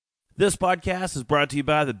This podcast is brought to you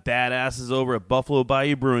by the badasses over at Buffalo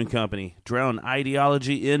Bayou Brewing Company, drown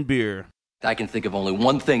ideology in beer. I can think of only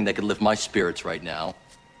one thing that could lift my spirits right now.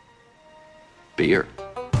 Beer.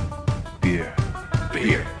 Beer.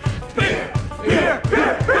 Beer. Beer. Beer.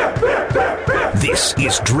 Beer. This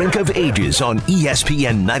is Drink of Ages on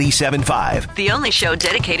ESPN 97.5. The only show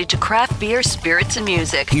dedicated to craft beer, spirits, and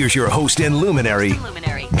music. Here's your host and luminary,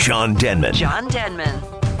 John Denman. John Denman.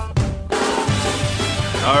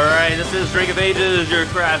 All right, this is Drink of Ages, your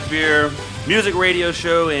craft beer music radio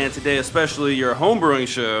show, and today especially your homebrewing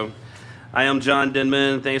show. I am John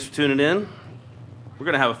Denman. Thanks for tuning in. We're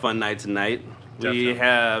going to have a fun night tonight. Definitely. We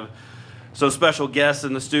have some special guests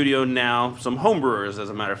in the studio now, some homebrewers,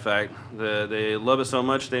 as a matter of fact. They love it so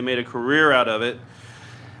much, they made a career out of it.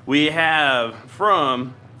 We have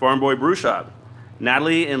from Farm Boy Brew Shop,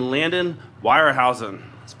 Natalie and Landon Weyerhausen.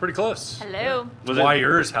 It's pretty close. Hello. Was it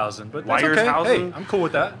Weyerhausen, but that's okay. Weyerhausen? Hey, I'm cool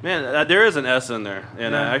with that. Man, there is an S in there,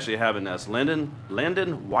 and Yeah. I actually have an S. Landon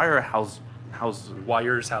Weyerhausen.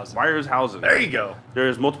 Weyerhausen. There you go.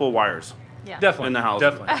 There's multiple wires. Yeah. Definitely. In the house.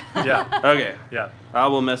 Definitely. Yeah. Okay. Yeah. I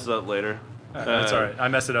will mess it up later. That's all right. I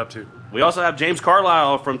mess it up too. We also have James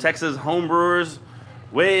Carlisle from Texas Homebrewers,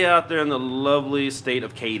 way out there in the lovely state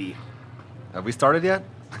of Katy. Have we started yet?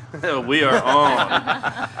 We are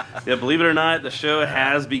on. Yeah, believe it or not, the show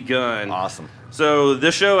has begun. Awesome. So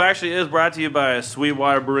this show actually is brought to you by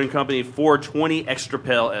Sweetwater Brewing Company 420 Extra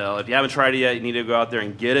Pale Ale. If you haven't tried it yet, you need to go out there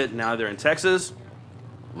and get it. Now they're in Texas.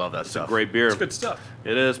 Love that stuff. Great beer. It's good stuff.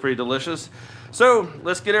 It is pretty delicious. So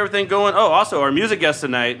let's get everything going. Oh, also our music guest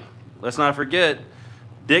tonight. Let's not forget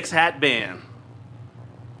Dick's Hat Band.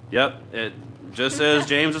 Yep, it just says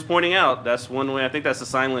James is pointing out. That's one way. I think that's the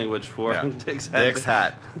sign language for Dick's Hat. Dick's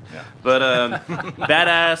Hat. Yeah. But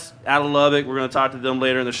badass out of Lubbock. We're going to talk to them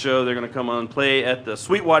later in the show. They're going to come on and play at the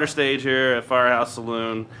Sweetwater stage here at Firehouse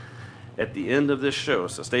Saloon at the end of this show.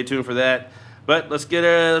 So stay tuned for that. But let's do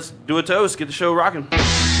a toast. Get the show rocking.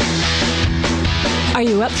 Are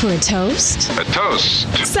you up for a toast? A toast.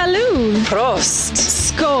 Salud! Prost!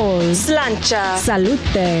 Skål! Slancha! Salute!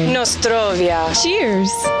 Nostrovia! Cheers!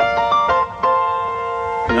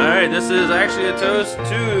 All right, this is actually a toast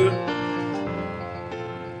to,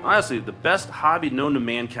 honestly, the best hobby known to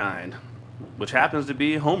mankind, which happens to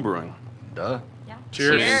be homebrewing. Duh. Yeah.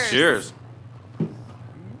 Cheers. Cheers.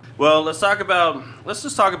 Well, let's just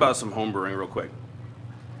talk about some homebrewing real quick,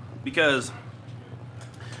 because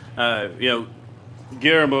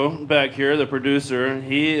Guillermo back here, the producer,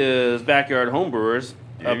 he is Backyard Homebrewers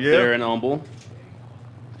up there in Humble.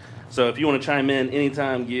 So if you want to chime in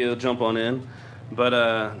anytime, Gil, jump on in. But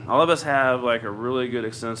all of us have like a really good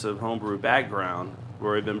extensive homebrew background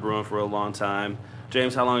where we've been brewing for a long time.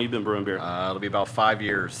 James, how long have you been brewing beer? It'll be about 5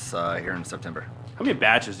 years here in September. How many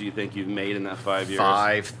batches do you think you've made in that 5 years?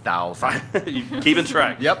 5,000. You keeping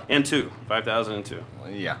track? Yep. And 5,002.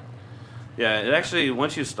 Yeah. Yeah, it actually,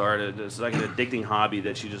 once you started, it's like an addicting hobby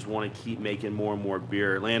that you just want to keep making more and more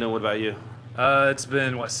beer. Landon, what about you? It's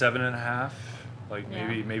been, 7.5? Like Yeah.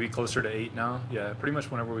 maybe closer to 8 now. Yeah, pretty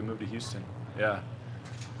much whenever we moved to Houston. Yeah.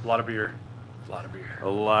 A lot of beer. A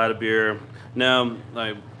lot of beer. Now,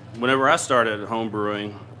 like, whenever I started home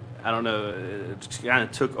brewing, I don't know, it kind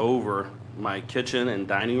of took over my kitchen and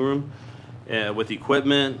dining room with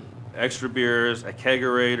equipment, extra beers, a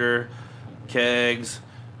kegerator, kegs,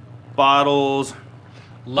 bottles.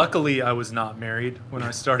 Luckily, I was not married when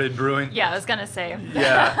I started brewing. Yeah, I was going to say.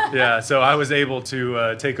 Yeah. So I was able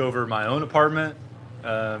to take over my own apartment,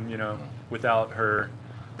 without her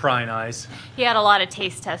prying eyes. He had a lot of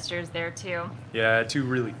taste testers there, too. Yeah, I had 2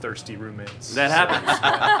 really thirsty roommates. That happens.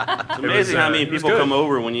 It's amazing how many people come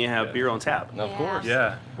over when you have beer on tap. Of course.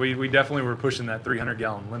 Yeah, we definitely were pushing that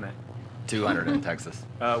 300-gallon limit. 200 in Texas.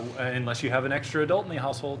 Unless you have an extra adult in the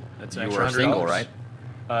household. That's an You extra were $100. single, right?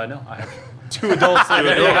 No, I have 2 adults in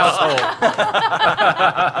the household.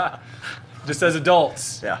 Just as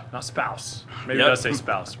adults. Yeah. Not spouse. Maybe Yep. it does say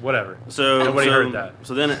spouse. Whatever. So Nobody heard that.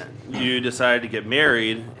 So then you decided to get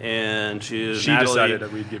married, and She Natalie decided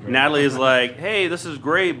that we'd get married. Natalie is like, hey, this is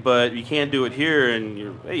great, but you can't do it here.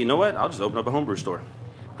 And hey, you know what? I'll just open up a homebrew store.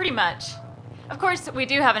 Pretty much. Of course, we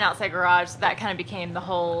do have an outside garage, so that kind of became the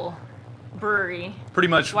whole brewery. Pretty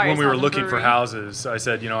much when we were Weyerhausen looking for Brewery. houses, I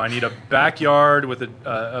said, I need a backyard with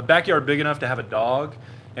a backyard big enough to have a dog,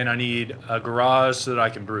 and I need a garage so that I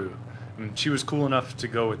can brew. And she was cool enough to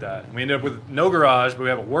go with that. We ended up with no garage, but we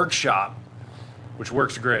have a workshop, which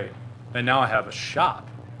works great. And now I have a shop,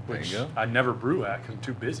 which There you go. I never brew at because I'm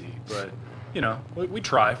too busy. But, we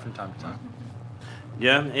try from time to time.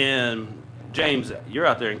 Yeah, and James, you're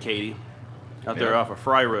out there in Katy, out there Yeah. off of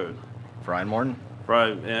Fry Road. Fry and Morton?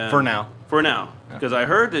 Fry, For now. For now, because I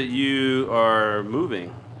heard that you are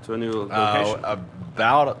moving to a new location.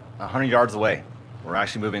 About 100 yards away. We're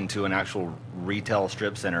actually moving to an actual retail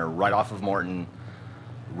strip center right off of Morton,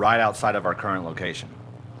 right outside of our current location.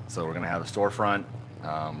 So we're going to have a storefront.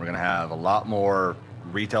 We're going to have a lot more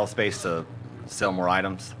retail space to sell more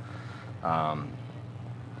items.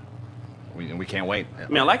 We can't wait. I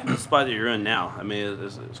mean, I like the spot that you're in now. I mean,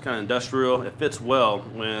 it's kind of industrial. It fits well.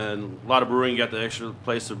 When a lot of brewing, you got the extra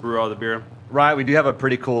place to brew all the beer. Right, we do have a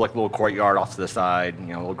pretty cool like little courtyard off to the side, a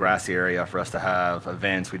little grassy area for us to have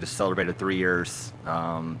events. We just celebrated 3 years.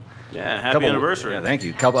 Yeah, happy anniversary. Yeah, thank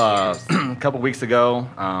you. Couple weeks ago,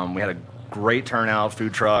 we had a great turnout,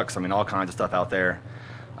 food trucks, all kinds of stuff out there.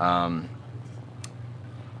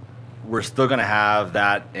 We're still going to have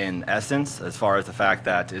that in essence, as far as the fact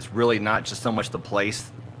that it's really not just so much the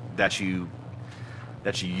place that you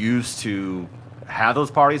use to have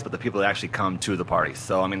those parties, but the people that actually come to the parties.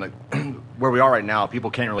 So where we are right now, people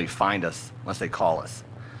can't really find us unless they call us.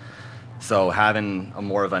 So having a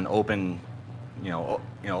more of an open,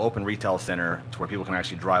 open retail center to where people can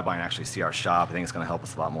actually drive by and actually see our shop, I think it's going to help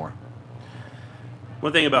us a lot more.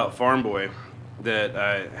 One thing about Farm Boy that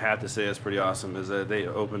I have to say is pretty awesome is that they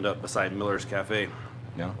opened up beside Miller's Cafe.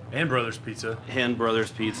 Yeah. And Brothers Pizza. And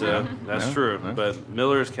Brothers Pizza. That's true. Yeah. But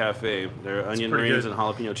Miller's Cafe, their onion rings and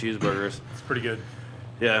jalapeno cheeseburgers. It's pretty good.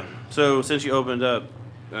 Yeah. So since you opened up,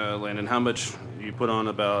 Landon, how much you put on?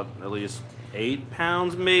 About at least 8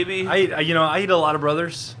 pounds, maybe. I eat a lot of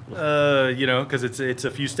Brothers. Because it's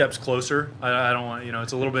a few steps closer. I don't want.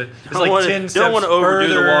 It's a little bit. It's like 10 steps. Don't want to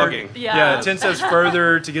overdo further. the walking. Yeah, 10 steps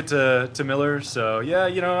further to get to Miller. So yeah,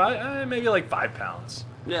 I maybe like 5 pounds.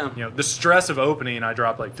 Yeah. The stress of opening, I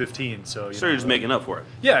dropped like 15. So you're just making up for it.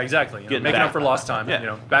 Yeah, exactly. Getting making back. up for lost time.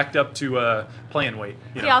 Yeah. Backed up to playing weight.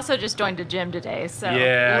 He also just joined a gym today, so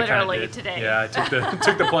Yeah, I kinda literally did. today. Yeah, I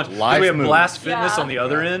took the plunge. Life We have move. Blast Fitness Yeah. on the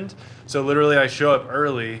other end, so literally I show up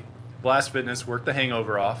early, Blast Fitness, work the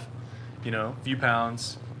hangover off, a few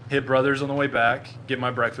pounds, hit Brothers on the way back, get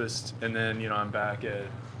my breakfast, and then I'm back at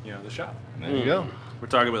the shop. There you go. We're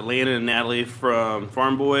talking about Landon and Natalie from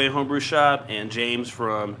Farm Boy Homebrew Shop and James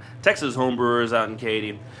from Texas Homebrewers out in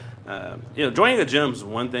Katy. Joining the gym is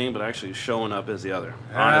one thing, but actually showing up is the other.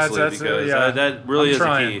 Honestly, because that really is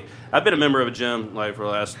the key. I've been a member of a gym for the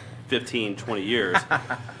last 15, 20 years,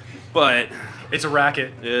 but it's a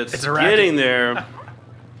racket. It's a racket. Getting there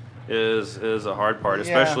is a hard part,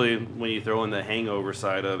 especially when you throw in the hangover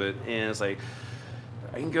side of it. And it's like,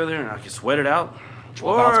 I can go there and I can sweat it out.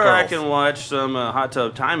 Or I can watch some Hot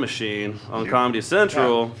Tub Time Machine on Comedy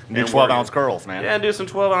Central. Do 12-ounce curls, man. Yeah, do some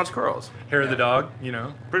 12-ounce curls. Hair of the dog,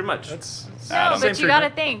 Pretty much. No, but you got to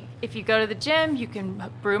think, if you go to the gym, you can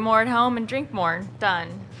brew more at home and drink more.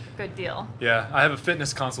 Done. Good deal. Yeah, I have a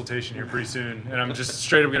fitness consultation here pretty soon, and I'm just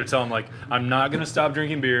straight up going to tell them, I'm not going to stop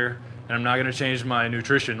drinking beer, and I'm not going to change my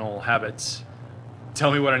nutritional habits.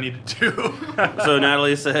 Tell me what I need to do. So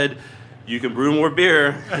Natalie said, you can brew more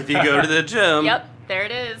beer if you go to the gym. Yep. There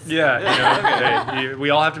it is. Yeah, hey,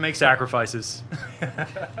 we all have to make sacrifices.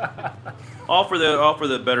 all for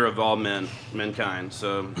the better of all mankind.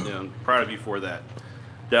 So proud of you for that,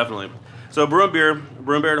 definitely. So brewing beer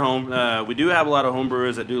at home. We do have a lot of home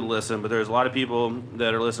brewers that do listen, but there's a lot of people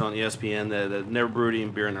that are listening on ESPN that never brewed any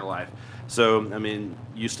beer in their life. So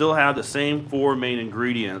you still have the same 4 main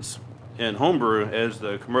ingredients in homebrew as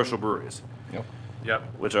the commercial breweries. Yep.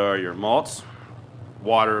 Which are your malts,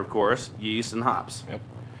 water, of course, yeast, and hops. Yep.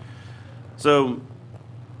 So,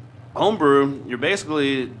 homebrew, you're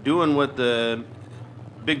basically doing what the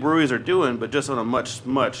big breweries are doing, but just on a much,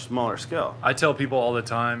 much smaller scale. I tell people all the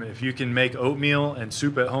time, if you can make oatmeal and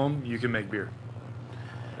soup at home, you can make beer.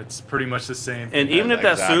 It's pretty much the same. And even if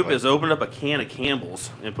that soup is opening up a can of Campbell's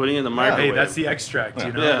and putting it in the microwave. Hey, that's the extract.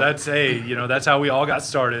 That's how we all got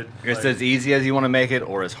started. It's as easy as you want to make it,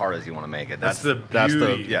 or as hard as you want to make it. That's the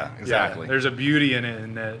beauty. Exactly. Yeah, there's a beauty in it,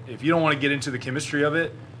 and that if you don't want to get into the chemistry of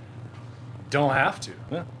it, don't have to.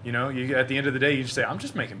 Yeah. You at the end of the day, you just say, I'm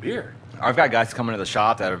just making beer. I've got guys coming to the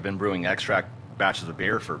shop that have been brewing extract batches of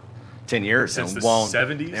beer for 10 years Since and the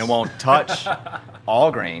 70s? and won't touch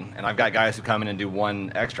all grain. And I've got guys who come in and do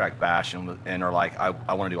one extract batch and are like,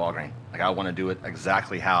 I want to do all grain. I want to do it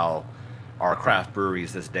exactly how our craft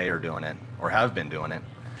breweries this day are doing it, or have been doing it.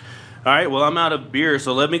 All right, well, I'm out of beer,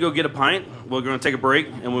 so let me go get a pint. We're going to take a break,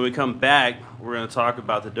 and when we come back, we're going to talk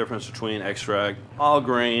about the difference between extract, all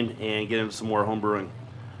grain, and get into some more home brewing.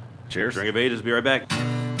 Cheers. Drink of Ages, be right back.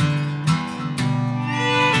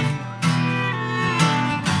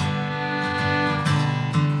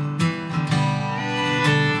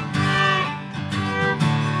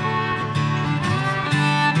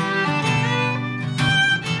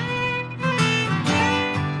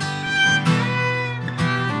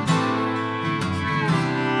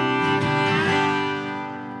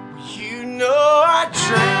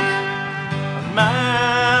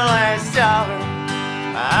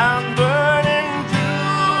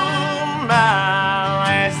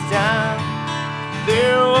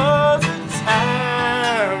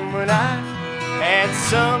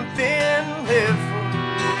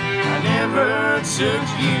 took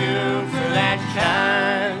you for that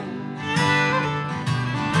kind.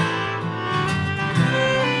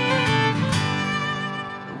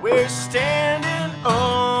 We're standing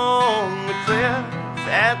on the cliff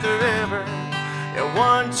at the river. Yeah,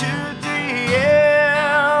 1, 2, 3,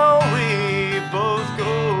 yeah, we both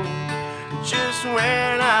go. Just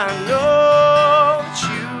when I know that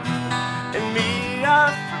you and me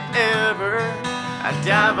are forever, I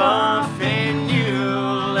dive off and you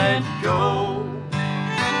let go.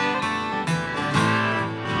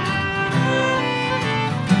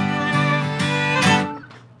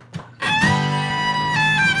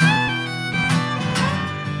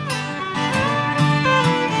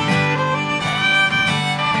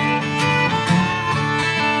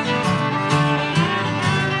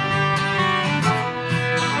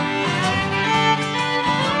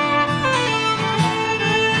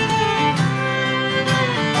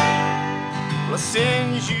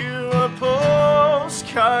 Send you a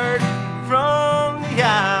postcard from the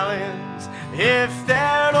islands. If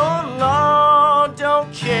that old law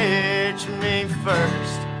don't catch me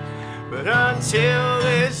first, but until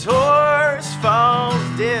this horse falls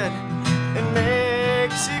dead in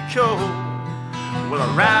Mexico, well,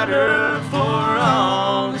 I ride her for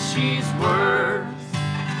all that she's worth.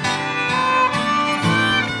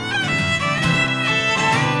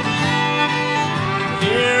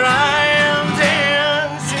 Here I am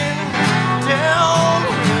dancing down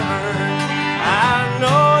the river. I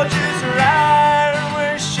know just right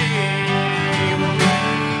where she will be.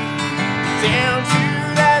 Down to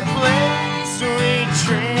that place we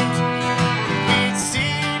dreamed we'd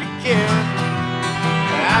see together.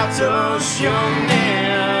 Out of your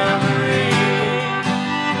memory.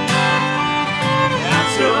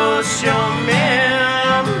 Out of your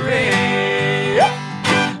memory.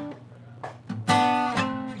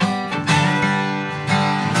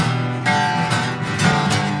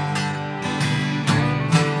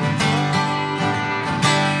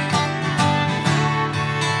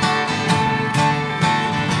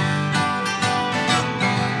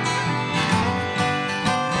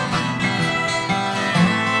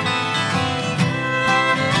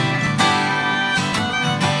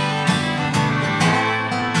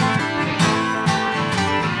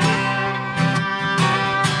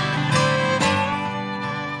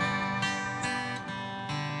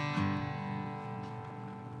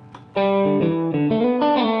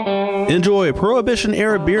 Enjoy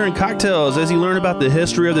Prohibition-era beer and cocktails as you learn about the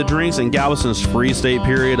history of the drinks in Galveston's Free State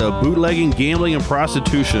period of bootlegging, gambling, and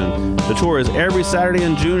prostitution. The tour is every Saturday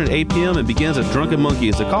in June at 8 p.m. and begins at Drunken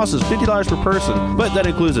Monkeys. The cost is $50 per person, but that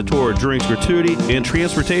includes a tour, drinks, gratuity, and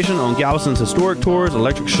transportation on Galveston's Historic Tours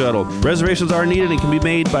Electric Shuttle. Reservations are needed and can be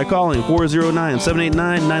made by calling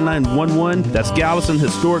 409-789-9911. That's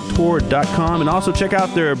GalvestonHistoricTour.com. And also check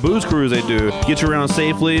out their booze cruise they do. Get you around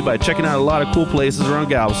safely by checking out a lot of cool places around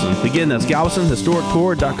Galveston. Again, that's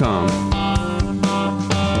GalvestonHistoricTour.com.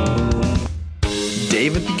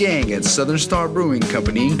 Dave and the gang at Southern Star Brewing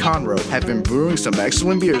Company in Conroe have been brewing some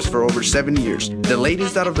excellent beers for over 7 years. The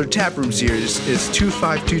latest out of their taproom series is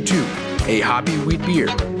 2522, a hoppy wheat beer.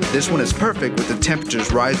 This one is perfect with the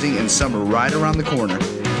temperatures rising and summer right around the corner.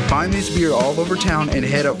 Find this beer all over town and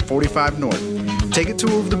head up 45 North. Take a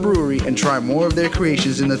tour of the brewery and try more of their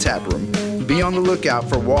creations in the taproom. Be on the lookout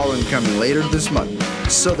for Wallen coming later this month.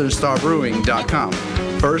 SouthernStarBrewing.com.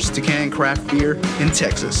 First to can craft beer in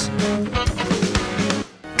Texas.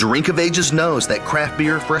 Drink of Ages knows that craft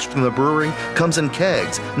beer fresh from the brewery comes in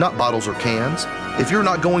kegs, not bottles or cans. If you're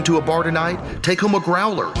not going to a bar tonight, take home a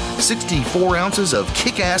growler, 64 ounces of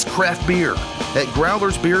kick-ass craft beer. At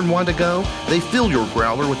Growler's Beer and Wine to Go, they fill your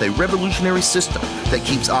growler with a revolutionary system that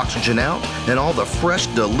keeps oxygen out and all the fresh,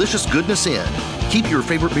 delicious goodness in. Keep your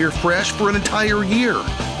favorite beer fresh for an entire year,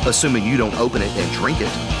 assuming you don't open it and drink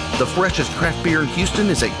it. The freshest craft beer in Houston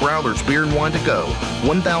is at Growler's Beer and Wine to Go,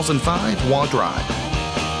 1005 Waugh Drive.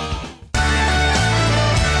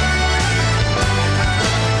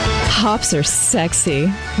 Hops are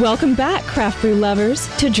sexy. Welcome back, craft brew lovers,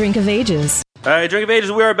 to Drink of Ages. All right, Drink of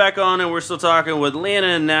Ages, we are back on, and we're still talking with Lana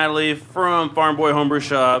and Natalie from Farm Boy Homebrew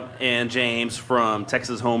Shop and James from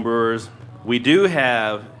Texas Homebrewers. We do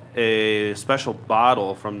have a special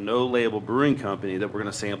bottle from No Label Brewing Company that we're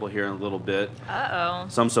going to sample here in a little bit. Uh-oh.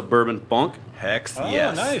 Some Suburban Funk. Hex, oh,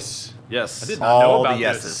 yes. Nice. Yes. I did not know about the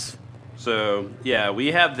yeses. this. So, yeah, we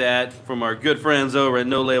have that from our good friends over at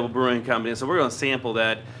No Label Brewing Company. So we're going to sample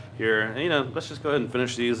that here. And, let's just go ahead and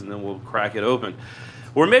finish these, and then we'll crack it open.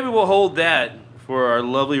 Or maybe we'll hold that for our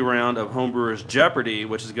lovely round of Homebrewers Jeopardy,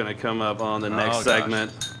 which is going to come up on the next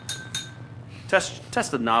segment.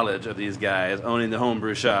 Test the knowledge of these guys owning the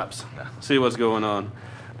homebrew shops. See what's going on.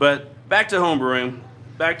 But back to homebrewing.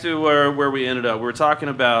 Back to where we ended up. We're talking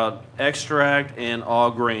about extract and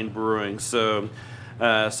all grain brewing. So,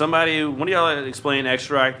 one of y'all explain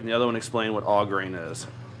extract, and the other one explain what all grain is.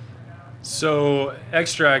 So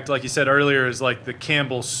extract, like you said earlier, is like the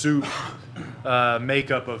Campbell soup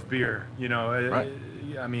makeup of beer. You know, Right.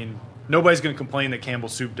 I mean, nobody's going to complain that Campbell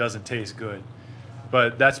soup doesn't taste good,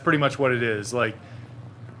 but that's pretty much what it is. Like,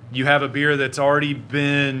 you have a beer that's already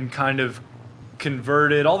been kind of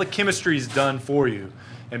converted. All the chemistry is done for you.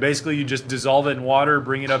 And basically, you just dissolve it in water,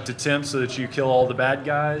 bring it up to temp so that you kill all the bad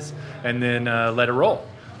guys, and then let it roll.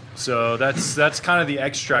 So that's kind of the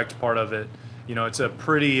extract part of it. You know, it's a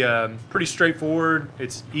pretty straightforward.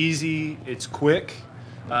 It's easy. It's quick,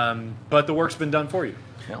 but the work's been done for you.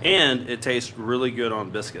 And it tastes really good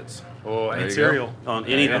on biscuits. Oh, and cereal. On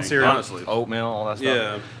anything, cereal. honestly. Oatmeal, all that stuff.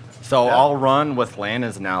 Yeah. So I'll run with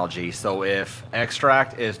Landon's analogy. So if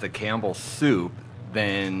extract is the Campbell soup,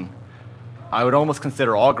 then I would almost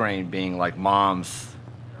consider all grain being like mom's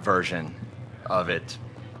version of it,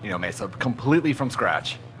 you know, made so completely from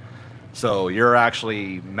scratch. So you're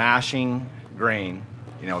actually mashing grain,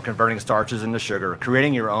 you know, converting starches into sugar,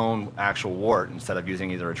 creating your own actual wort instead of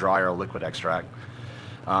using either a dry or a liquid extract.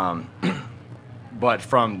 But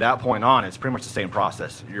from that point on, it's pretty much the same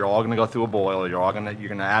process. You're all going to go through a boil. You're going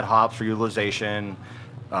to add hops for utilization,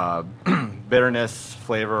 bitterness,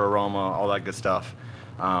 flavor, aroma, all that good stuff.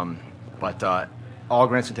 But all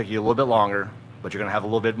grains can take you a little bit longer, but you're going to have a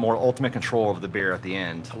little bit more ultimate control of the beer at the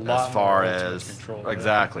end. As far as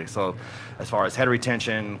exactly. So as far as head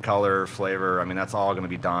retention, color, flavor, I mean, that's all going to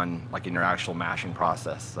be done like in your actual mashing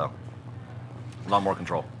process. So a lot more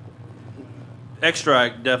control.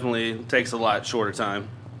 Extract definitely takes a lot shorter time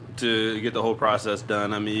to get the whole process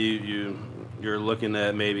done. I mean, you're looking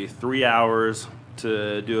at maybe 3 hours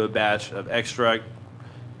to do a batch of extract,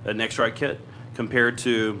 an extract kit, compared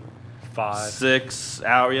to 6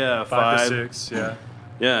 hours, yeah, 5 to 6, yeah.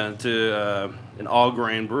 Yeah, to an all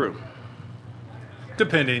grain brew.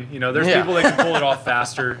 Depending, you know, there's people that can pull it off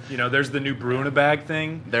faster. You know, there's the new brew in a bag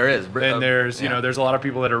thing. There is, and there's you know, there's a lot of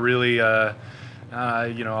people that are really,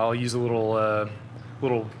 you know, I'll use a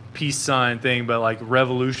little peace sign thing, but like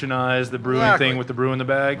revolutionize the brewing thing with the brew in the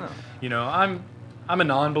bag. Yeah. You know, I'm a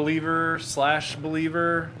non-believer /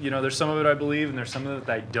 believer. You know, there's some of it I believe, and there's some of it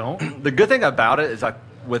that I don't. The good thing about it is like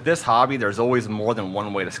with this hobby, there's always more than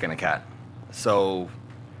one way to skin a cat. So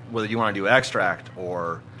whether you want to do extract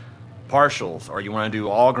or partials, or you want to do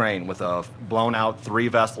all grain with a blown out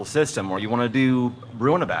 3-vessel system, or you want to do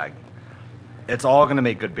brew in a bag, it's all going to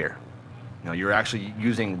make good beer. You know, you're actually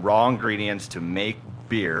using raw ingredients to make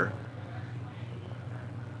beer,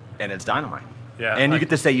 and it's dynamite. Yeah, and you get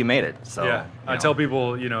to say you made it. So yeah, I tell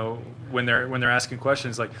people, you know, when they're asking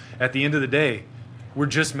questions, like, at the end of the day, we're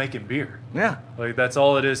just making beer. Yeah, like that's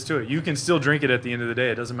all it is to it. You can still drink it at the end of the day.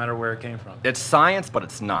 It doesn't matter where it came from. It's science, but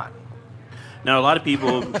it's not. Now, a lot of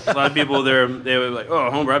people, they were like,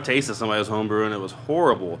 "Oh, homebrew! I've tasted somebody's homebrew and it was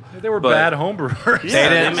horrible." They were bad homebrewers.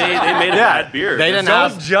 Yeah, they made a bad beer. They didn't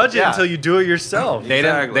Don't judge it until you do it yourself. They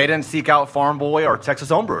didn't seek out Farm Boy or Texas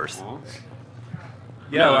homebrewers.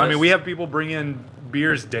 Yeah, I mean, we have people bring in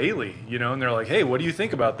beers daily, you know, and they're like, "Hey, what do you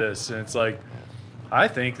think about this?" And it's like, I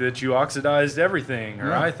think that you oxidized everything,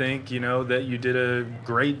 or I think, you know, that you did a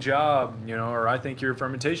great job, you know, or I think your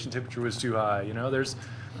fermentation temperature was too high, you know. There's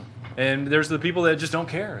the people that just don't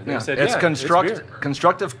care. They said, it's beer.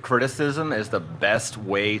 Constructive criticism is the best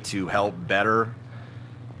way to help better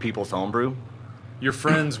people's homebrew. Your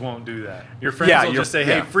friends won't do that. Your friends will just say,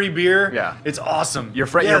 "Hey, free beer. Yeah, it's awesome." Your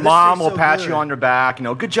mom will pat you on your back. You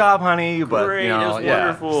know, good job, honey. But Great, you know, it's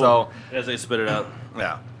wonderful. So as they spit it out.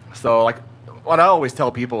 Yeah. So like, what I always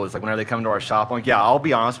tell people is like, whenever they come to our shop, I'm like, yeah, I'll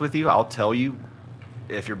be honest with you. I'll tell you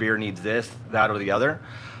if your beer needs this, that, or the other.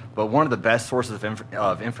 But one of the best sources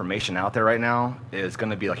of information out there right now is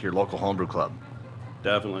going to be like your local homebrew club.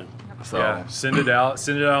 Definitely. So yeah, send it out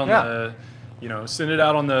on the, you know, send it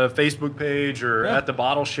out on the Facebook page or at the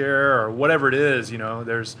bottle share or whatever it is. You know,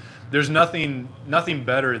 there's nothing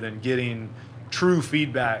better than getting true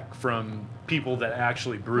feedback from people that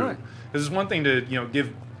actually brew. Because it's one thing to, you know,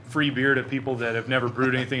 give free beer to people that have never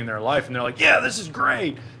brewed anything in their life, and they're like, "Yeah, this is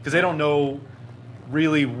great," because they don't know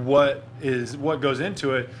really what goes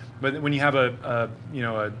into it. But when you have a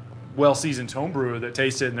well-seasoned home brewer that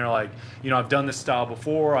tastes it and they're like, you know, I've done this style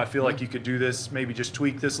before, I feel like you could do this, maybe just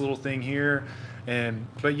tweak this little thing here.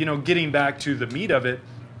 But you know, getting back to the meat of it,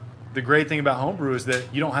 the great thing about homebrew is that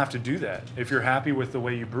you don't have to do that. If you're happy with the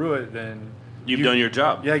way you brew it, then you've done your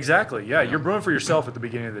job. Yeah, exactly. Yeah, you're brewing for yourself at the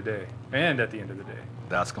beginning of the day and at the end of the day.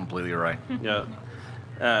 That's completely right. Yeah.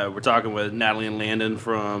 We're talking with Natalie and Landon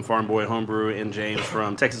from Farm Boy Homebrew and James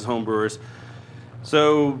from Texas Homebrewers.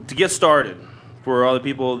 So to get started, for all the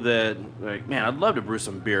people that like, man, I'd love to brew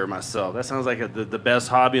some beer myself. That sounds like the best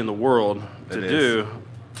hobby in the world to do.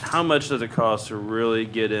 How much does it cost to really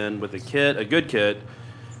get in with a kit, a good kit,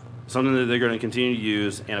 something that they're going to continue to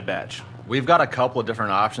use, and a batch? We've got a couple of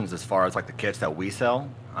different options as far as like the kits that we sell.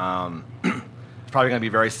 It's probably going to be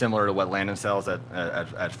very similar to what Landon sells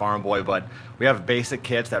at Farm Boy, but we have basic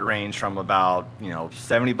kits that range from about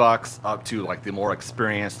 $70 up to like the more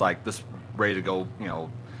experienced, like this ready to go,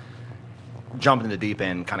 jump in the deep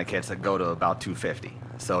end kind of kits that go to about $250.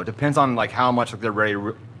 So it depends on like how much they're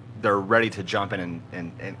ready to jump in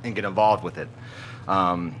and get involved with it.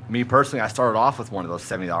 Me personally, I started off with one of those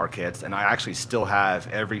 $70 kits, and I actually still have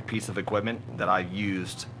every piece of equipment that I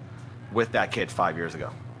used with that kit 5 years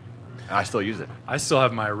ago. And I still use it. I still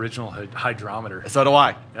have my original hydrometer. So do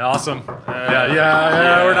I. Yeah, awesome.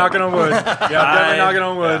 Yeah, we're knocking on wood. Yeah, definitely knocking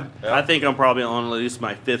on wood. Yeah. I think I'm probably on at least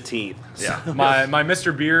my 15th. Yeah. My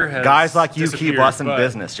Mr. Beer has guys like you keep us in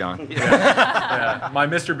business, John. Yeah. My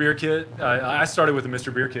Mr. Beer kit, I started with a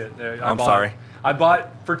Mr. Beer kit. I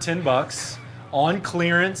bought for $10 on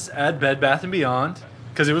clearance at Bed Bath & Beyond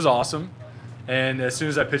because it was awesome. And as soon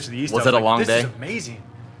as I pitched the yeast, was it a long day? This is amazing.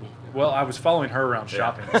 Well, I was following her around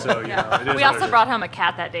shopping, so it is. We also brought home a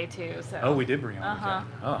cat that day too. So. Oh, we did bring home a cat.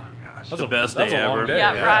 Oh, gosh, that's the best day a long ever. Day.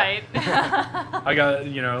 Yeah, right. I got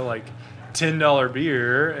like $10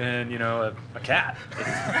 beer and a cat.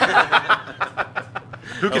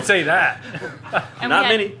 Who could say that? Not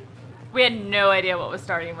many. We had no idea what was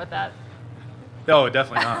starting with that. Oh,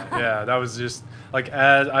 definitely not. Yeah, that was just like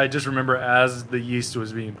as I just remember as the yeast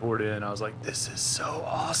was being poured in, I was like, "This is so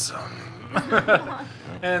awesome."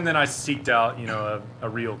 And then I seeked out, a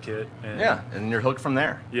real kit. And and you're hooked from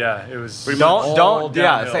there. Yeah, it was. Don't.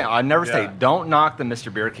 I never say don't knock the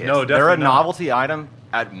Mr. Beer kits. No, definitely they're a not. novelty item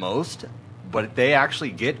at most, but they actually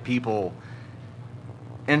get people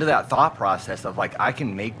into that thought process of like, I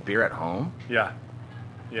can make beer at home. Yeah.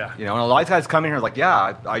 Yeah. And a lot of guys come in here like,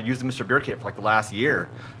 I used the Mr. Beer kit for like the last year,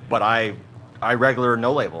 but I regular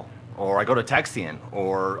no label, or I go to Texian,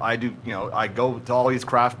 or I do, I go to all these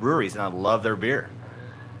craft breweries and I love their beer,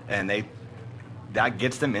 and that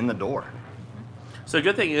gets them in the door. So the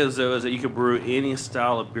good thing is though is that you can brew any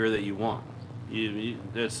style of beer that you want.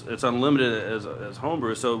 It's unlimited as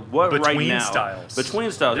homebrew. So between styles,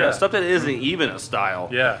 stuff that isn't even a style.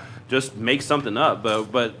 Yeah, just make something up.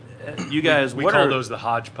 But you guys, we call those the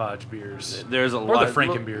hodgepodge beers. There's a or lot the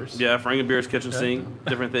Franken beers. Yeah, Franken beers, kitchen sink,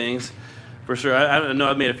 different things. For sure, I know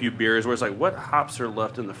I've made a few beers where it's like, what hops are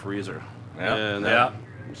left in the freezer?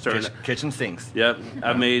 Kitchen sinks. Yep,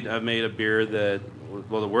 I've made a beer that,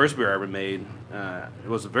 the worst beer I ever made. It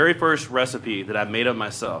was the very first recipe that I made up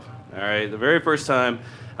myself. All right, the very first time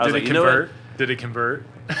I was like, you know what? Did it convert?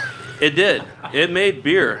 It did. It made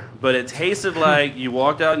beer, but it tasted like you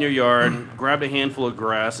walked out in your yard, grabbed a handful of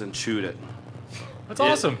grass, and chewed it. That's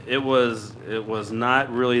awesome. It was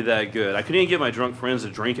not really that good. I couldn't even get my drunk friends to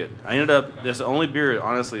drink it. I ended up, that's the only beer,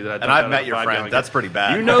 honestly, that I drank. And I've met your friends. That's pretty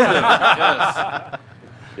bad. You know them. Yes.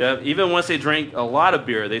 Yeah, even once they drank a lot of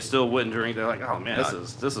beer, they still wouldn't drink. They're like, "Oh man, this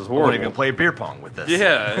is horrible." I won't even play beer pong with this.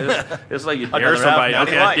 Yeah, it's like you dare somebody.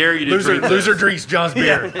 Okay, I dare you to drink this. Loser drinks John's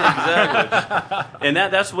beer. Yeah, exactly. And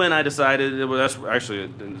that's when I decided.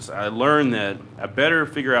 I learned that I better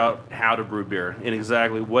figure out how to brew beer and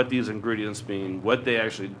exactly what these ingredients mean, what they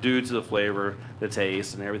actually do to the flavor, the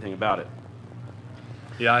taste, and everything about it.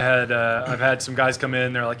 Yeah, I've had some guys come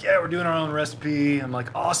in. They're like, "Yeah, we're doing our own recipe." I'm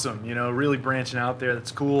like, "Awesome!" Really branching out there.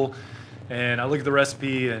 That's cool. And I look at the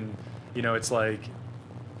recipe, and it's like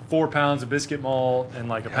 4 pounds of biscuit malt and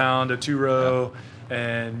like a pound of two-row,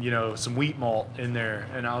 and some wheat malt in there.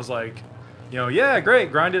 And I was like, yeah,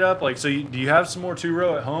 great, grind it up. Like, so do you have some more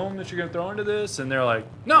two-row at home that you're gonna throw into this? And they're like,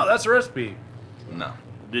 "No, that's the recipe." No.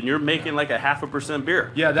 Then you're making like a 0.5% beer.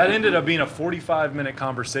 Yeah, that ended up being a 45-minute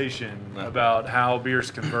conversation about how beers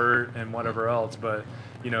convert and whatever else. But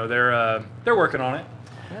they're working on it.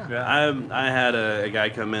 Yeah. I had a guy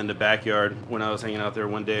come in the backyard when I was hanging out there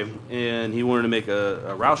one day, and he wanted to make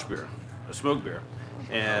a Rausch beer, a smoke beer,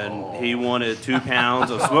 and he wanted 2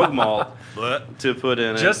 pounds of smoked malt to put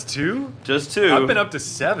in it. Just 2? Just 2. I've been up to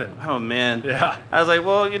 7. Oh man. Yeah. I was like,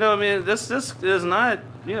 well, this is not.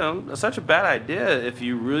 Such a bad idea. If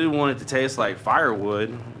you really want it to taste like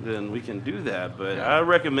firewood, then we can do that. But I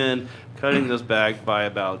recommend cutting this back by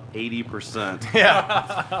about 80%.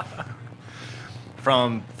 Yeah.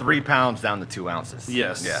 from 3 pounds down to 2 ounces.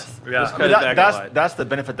 Yes. Yeah. Let's cut it back a lot. That's the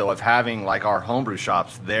benefit though of having like our homebrew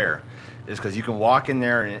shops there, is because you can walk in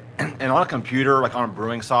there and on a computer, like on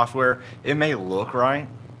brewing software, it may look right,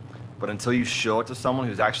 but until you show it to someone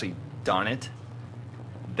who's actually done it,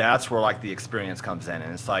 that's where like the experience comes in.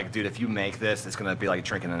 And it's like, dude, if you make this, it's gonna be like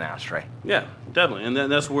drinking an ashtray. Yeah, definitely. And then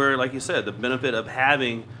that's where, like you said, the benefit of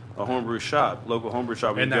having a homebrew shop, local homebrew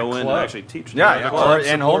shop, where you go in and actually teach. Yeah,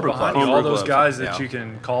 and homebrew club. All those guys that you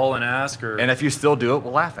can call and ask. And if you still do it,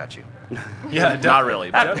 we'll laugh at you. Yeah, not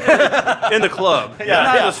really. But in the club.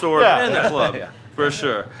 Not in the store, in the club. Yeah. For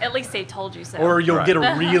sure. At least they told you so. Or you'll get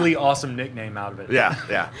a really awesome nickname out of it.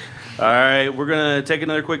 Yeah. All right, we're going to take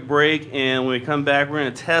another quick break, and when we come back, we're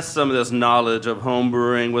going to test some of this knowledge of home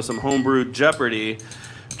brewing with some homebrew Jeopardy.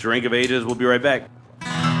 Drink of Ages, we'll be right back.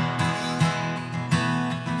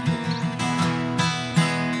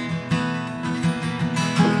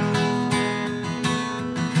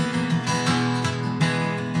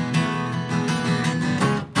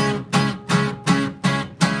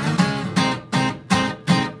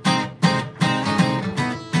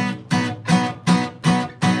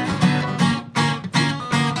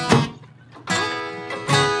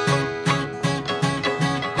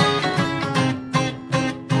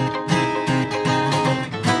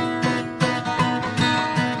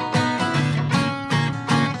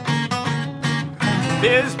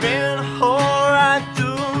 There's been a hole right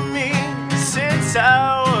through me since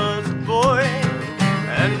I was a boy.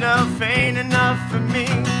 Enough ain't enough for me.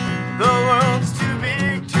 The world's too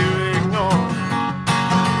big to ignore.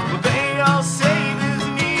 Well, they all say there's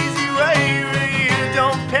an easy way where you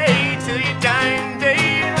don't pay till your dying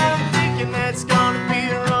day. And I'm thinking that's gonna be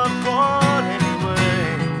a rough one anyway.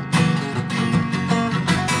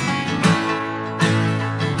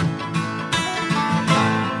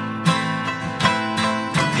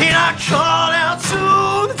 And I called out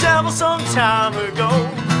to the devil some time ago.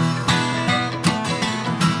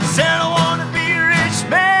 Said I wanna be a rich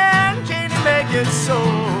man, can you make it so?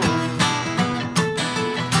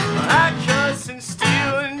 I cuss and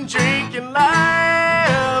steal and drink and lie.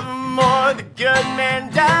 Evermore the good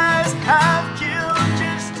man dies. I've killed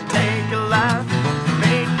just to take a life.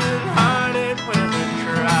 Made good-hearted women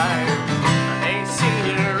cry. I ain't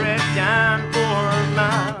seen a red dime for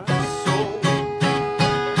my soul.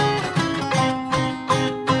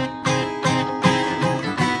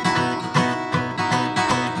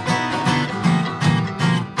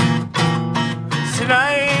 Said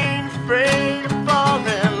I ain't afraid of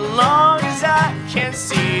falling, long as I can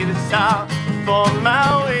see the top before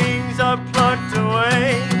my wings are plucked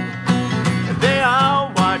away. They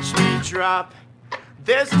all watch me drop.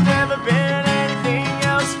 There's never been anything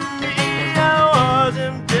else for me. I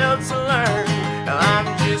wasn't built to learn. I'm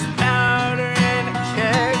just powder in a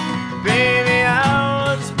keg. Baby,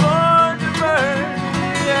 I was born to burn.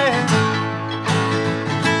 Yeah.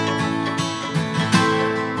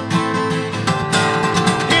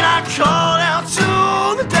 And I called out to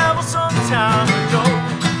the devil some time ago.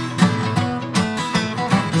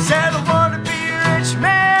 Said I wanna be a rich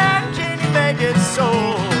man, can you make it so?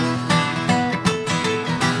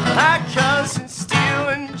 I cuss and steal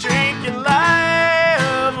and drink and lie.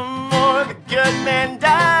 Evermore the good man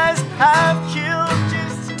dies. I've killed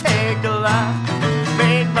just to take a life.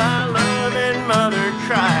 Made my loving mother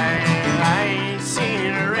cry. I ain't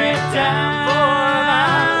seen a red dime for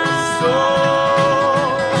my soul.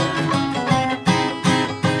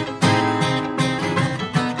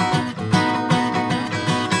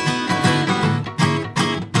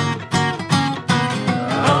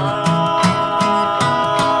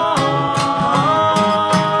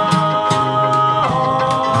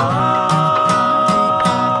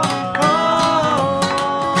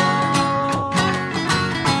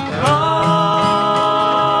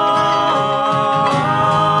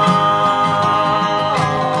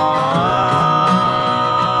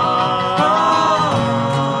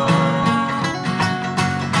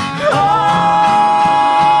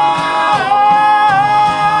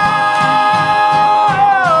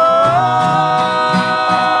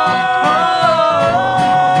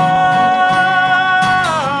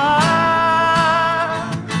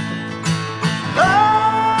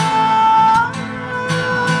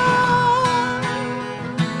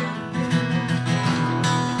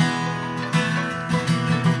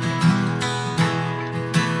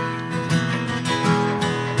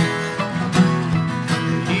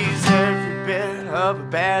 He's every bit of a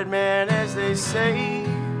bad man, as they say.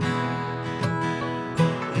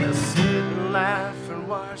 He'll sit and laugh and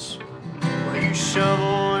watch while you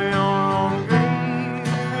shovel your own grave.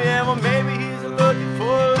 Yeah, well, maybe he's looking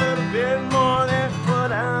for a little bit more than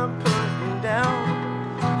what I'm putting down.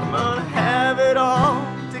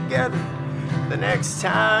 next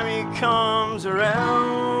time he comes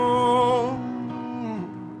around.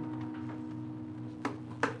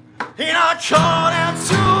 And I called out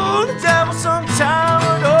to the devil some time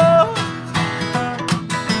ago.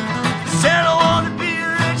 Said I want to be a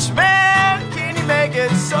rich man, can you make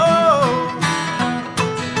it so?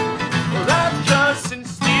 Well, I've cussed and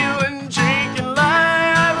steal and drink and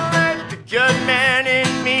lie. I've let the good man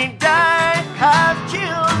in me die. I've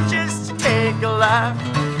killed just to take a life.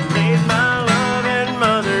 Made my loving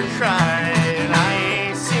mother cry. And I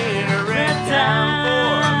ain't seen a red dime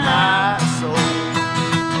for my soul.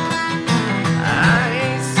 I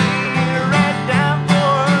ain't seen a red dime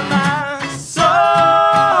for my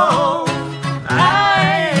soul.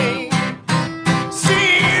 I ain't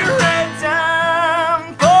seen a red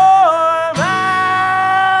dime for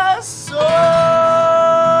my soul.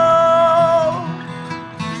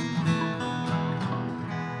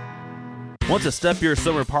 Want to step your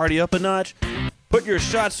summer party up a notch? Put your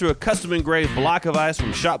shots through a custom engraved block of ice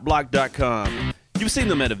from shotblock.com. You've seen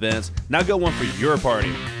them at events, now get one for your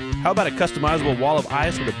party. How about a customizable wall of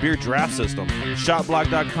ice with a beer draft system?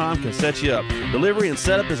 Shotblock.com can set you up. Delivery and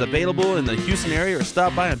setup is available in the Houston area, or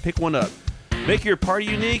stop by and pick one up. Make your party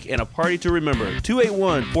unique and a party to remember.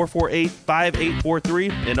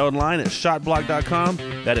 281-448-5843 and online at shotblock.com.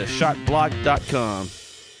 That is shotblock.com.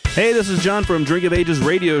 Hey, this is John from Drink of Ages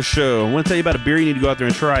radio show. I want to tell you about a beer you need to go out there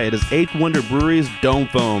and try. It is 8th Wonder Brewery's Dome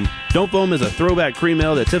Foam. Dome Foam is a throwback cream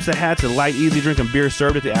ale that tips the hat to light, easy drinking beer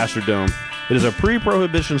served at the Astrodome. It is a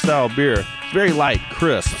pre-prohibition style beer. It's very light,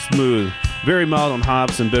 crisp, smooth, very mild on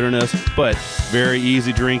hops and bitterness, but very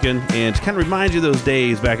easy drinking, and kind of reminds you of those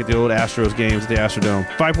days back at the old Astros games at the Astrodome.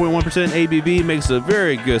 5.1% ABV makes a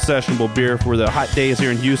very good sessionable beer for the hot days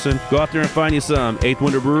here in Houston. Go out there and find you some 8th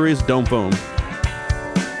Wonder Brewery's Dome Foam.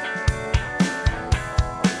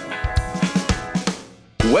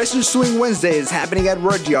 Western Swing Wednesday is happening at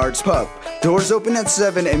Rudyard's Pub. Doors open at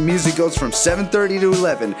 7 and music goes from 7:30 to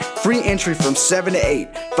 11. Free entry from 7 to 8.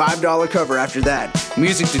 $5 cover after that.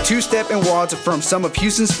 Music to two-step and waltz from some of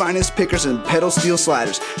Houston's finest pickers and pedal steel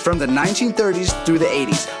sliders from the 1930s through the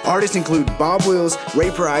 80s. Artists include Bob Wills, Ray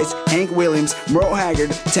Price, Hank Williams, Merle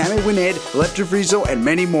Haggard, Tammy Wynette, Lefty Frizo, and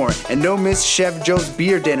many more. And don't miss Chef Joe's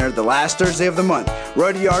Beer Dinner the last Thursday of the month.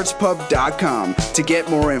 RudyardsPub.com to get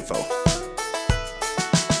more info.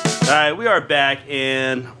 All right, we are back,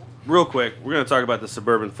 and real quick, we're going to talk about the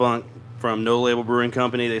Suburban Funk from No Label Brewing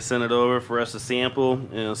Company. They sent it over for us to sample,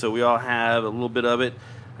 and so we all have a little bit of it.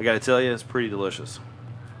 I got to tell you, it's pretty delicious.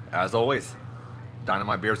 As always,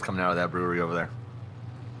 dynamite beer's coming out of that brewery over there.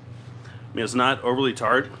 I mean, it's not overly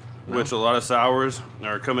tart, which a lot of sours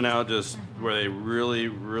are coming out just where they really,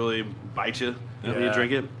 really bite you when you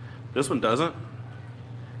drink it. This one doesn't.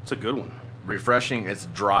 It's a good one. Refreshing. It's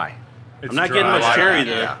dry. I'm not getting much cherry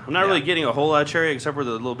there. Yeah. I'm not really getting a whole lot of cherry except for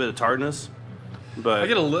the little bit of tartness. But I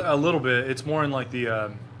get a little bit. It's more in like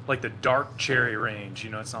the dark cherry range.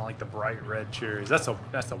 You know, it's not like the bright red cherries. That's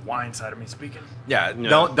the wine side of me speaking. Yeah.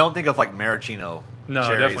 Don't think of like maraschino. No,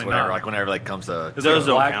 cherries, definitely whenever, not. Like whenever it comes to those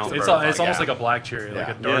don't black, count. It's almost like a black cherry, like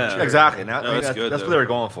a dark cherry. Exactly. That's good. That's what they were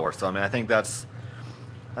going for. So I mean, I think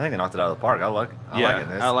they knocked it out of the park. I like it.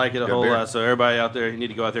 I like it a whole beer. lot. So everybody out there, you need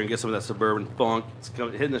to go out there and get some of that Suburban Funk. It's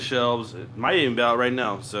hitting the shelves. It might even be out right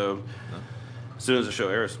now. So as soon as the show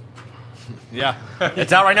airs. Yeah.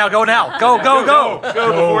 It's out right now. Go now. Go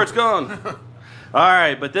before it's gone. All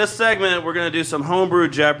right, but this segment, we're going to do some homebrew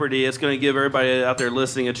Jeopardy. It's going to give everybody out there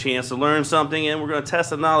listening a chance to learn something, and we're going to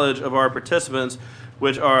test the knowledge of our participants,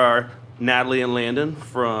 which are Natalie and Landon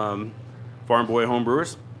from Farm Boy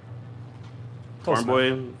Homebrewers. Farm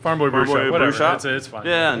Boy Brew Shop. It's fine.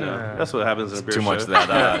 Yeah, no, that's what happens in a beer show. Too much of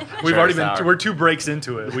that. We're 2 breaks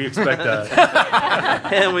into it. We expect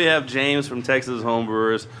that. And we have James from Texas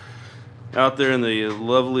Homebrewers out there in the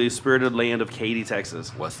lovely, spirited land of Katy,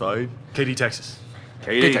 Texas. West Side. Katy, Texas.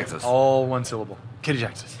 Katy, Texas. All one syllable. Katy,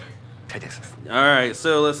 Texas. Katy, Texas. All right,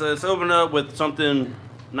 so let's open up with something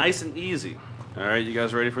nice and easy. All right, you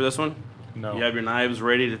guys ready for this one? No. You have your knives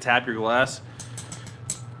ready to tap your glass?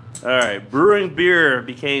 All right, brewing beer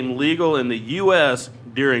became legal in the U.S.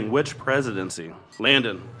 during which presidency?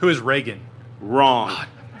 Landon. Who is Reagan? Wrong.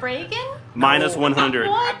 Reagan? Minus 100.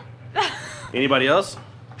 What? Anybody else?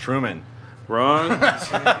 Truman. Wrong.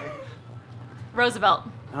 Roosevelt.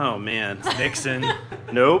 Oh, man. Nixon.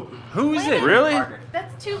 Nope. Who is it? Really?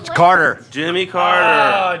 That's too late. Carter. Jimmy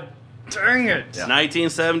Carter. Dang it.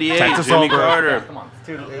 1978, Texas Jimmy Homebrewers. Carter. Come on, it's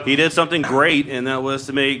He did something great, and that was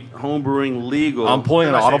to make home brewing legal. I'm pulling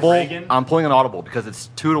an Did I say audible. Reagan? I'm pulling an audible because it's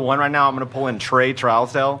 2-1 right now. I'm going to pull in Trey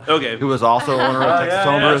Trousdale, Okay. who is also owner of Texas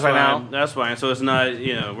Homebrewers right now. That's fine. So it's not,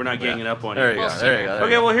 we're not ganging up on you. There you go. There you go.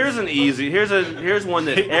 Okay, well here's an easy. Here's one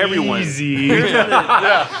that everyone. Easy. Here's one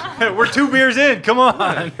that, We're 2 beers in. Come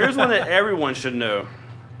on. here's one that everyone should know.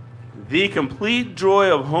 The complete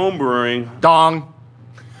joy of home brewing. Dong.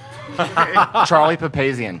 Charlie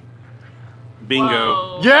Papazian.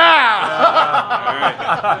 Bingo. Yeah!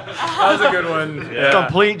 That was a good one. Yeah.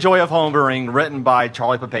 Complete Joy of Homebrewing, written by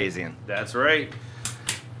Charlie Papazian. That's right.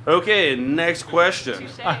 Okay, next question.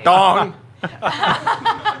 Dong.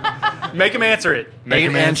 Make him answer it. Make 8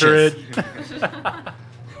 him answer it. inches.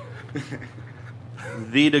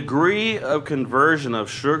 The degree of conversion of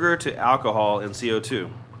sugar to alcohol in CO2.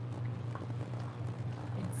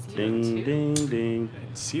 Ding, ding, ding.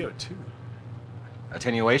 CO2.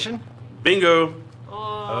 Attenuation? Bingo.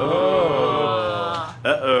 Oh.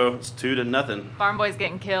 Uh-oh. It's 2-0. Farm Boy's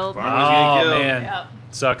getting killed. Farm Boy's getting killed. Man. Yep.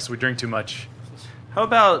 Sucks. We drink too much. How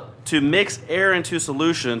about to mix air into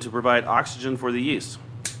solution to provide oxygen for the yeast?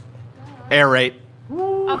 Aerate.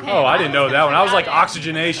 Okay. Oh, I didn't know that one. I was like it.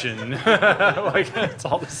 oxygenation. Like, it's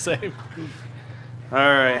all the same. All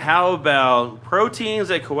right. How about proteins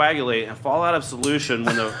that coagulate and fall out of solution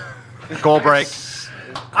when the Goal break.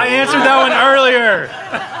 I answered that one earlier.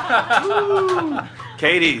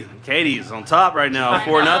 Katie's on top right now,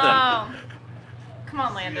 4-0. Oh. Come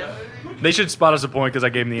on, Landon. They should spot us a point because I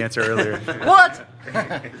gave them the answer earlier. What? All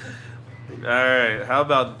right. How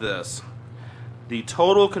about this? The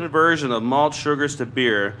total conversion of malt sugars to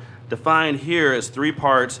beer, defined here as 3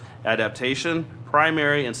 parts: adaptation,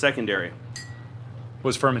 primary, and secondary.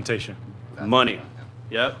 Was fermentation. Money.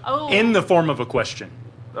 Yep. Oh. In the form of a question.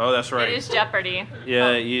 Oh, that's right. It is Jeopardy.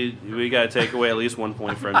 Yeah, we got to take away at least 1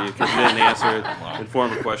 point from you because you didn't answer it in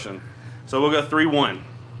form of question. So we'll go 3-1.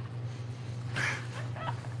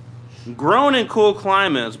 Grown in cool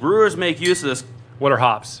climates, brewers make use of this. What are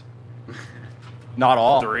hops? Not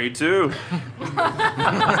all. 3-2.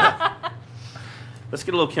 Let's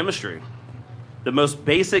get a little chemistry. The most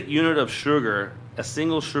basic unit of sugar, a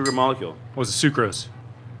single sugar molecule. Was it sucrose?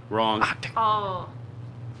 Wrong. Oh.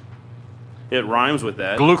 It rhymes with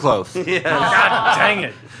that. Glucose. Yes. God dang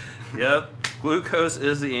it. Yep. Glucose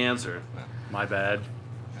is the answer. My bad.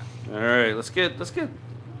 All right, let's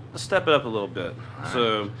step it up a little bit.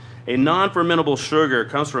 So, a non-fermentable sugar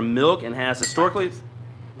comes from milk and has historically.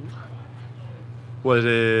 What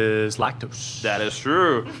is lactose? That is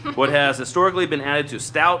true. What has historically been added to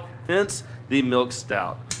stout, hence the milk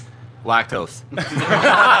stout. Lactose.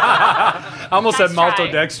 I almost said Nice try.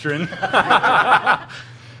 maltodextrin.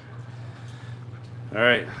 All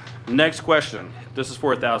right, next question. This is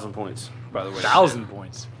for 1,000 points, by the way. 1,000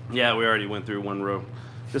 points. Yeah, we already went through one row.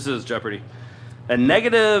 This is Jeopardy. A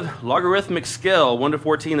negative logarithmic scale, 1 to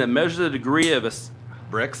 14, that measures the degree of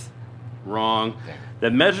Bricks. Wrong.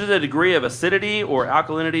 That measures the degree of acidity or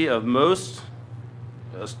alkalinity of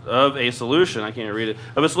a solution. I can't even read it.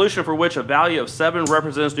 Of a solution for which a value of 7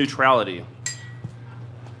 represents neutrality.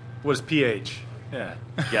 What is pH? Yeah.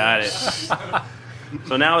 Got it.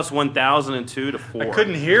 So now it's 1,002 to 4. I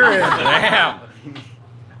couldn't hear it. Damn.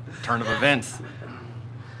 Turn of events.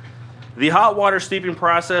 The hot water steeping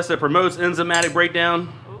process that promotes enzymatic breakdown.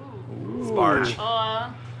 Sparge.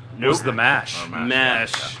 Was the mash.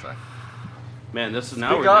 Mash. Man, this is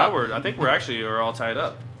now Speak we're, up. now we're. I think we're actually are all tied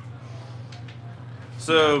up.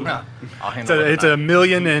 So I'll handle It's a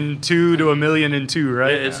 1,000,002 to 1,000,002,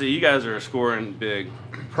 right? you guys are scoring big.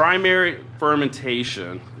 Primary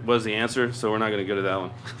fermentation was the answer, so we're not going to go to that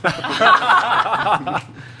one.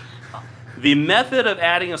 The method of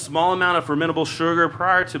adding a small amount of fermentable sugar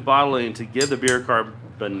prior to bottling to give the beer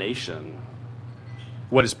carbonation.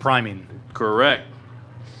 What is priming? Correct.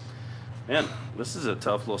 Man, this is a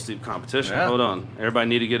tough little steep competition. Yeah. Hold on. Everybody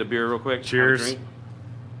need to get a beer real quick. Cheers. Have a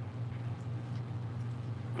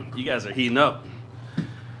drink. You guys are heating up.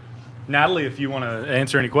 Natalie, if you want to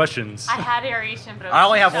answer any questions. I had aeration, but I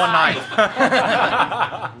only have one knife.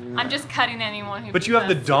 knife. I'm just cutting anyone who. But you have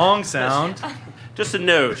the dong sound. Just to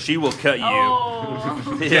know, she will cut you.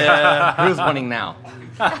 Oh. Yeah. Who's winning now?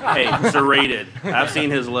 Hey, serrated. I've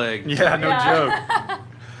seen his leg. Yeah, no joke.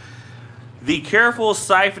 The careful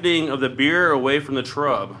siphoning of the beer away from the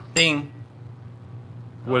trub. Ding.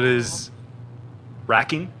 What is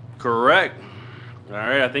racking? Correct. All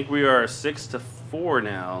right, I think we are 6-4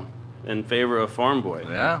 now in favor of Farm Boy.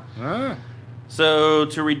 Yeah. So,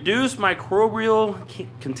 to reduce microbial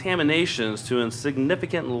contaminations to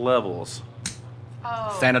insignificant levels.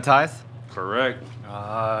 Oh. Sanitize. Correct.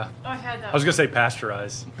 I had that. I was gonna say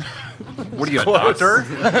pasteurized. What are you, a Closer.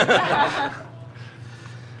 doctor?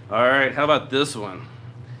 All right, how about this one?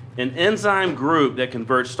 An enzyme group that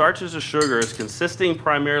converts starches to sugars consisting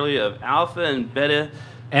primarily of alpha and beta.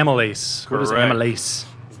 Amylase. What is Correct. amylase?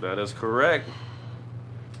 That is correct.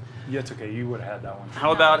 Yeah, it's okay. You would have had that one.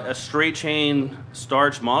 How about a straight chain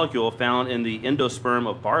starch molecule found in the endosperm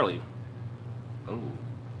of barley? Oh.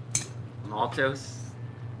 Maltose?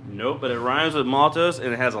 Nope, but it rhymes with maltose,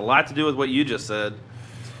 and it has a lot to do with what you just said.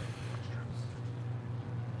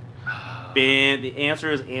 And the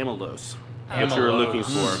answer is amylose. What you were looking for.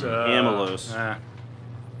 Amylose.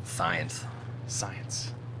 Science.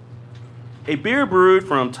 Science. A beer brewed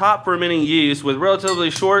from top fermenting yeast with relatively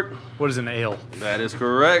short... What is an ale? That is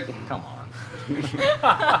correct. Come on.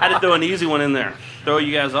 I had to throw an easy one in there. Throw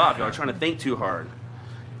you guys off. Y'all are trying to think too hard.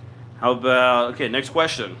 How about... Okay, next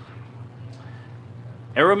question.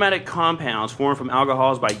 Aromatic compounds formed from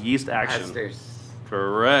alcohols by yeast action. Esters.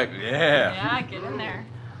 Correct. Yeah, get in there.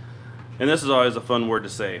 And this is always a fun word to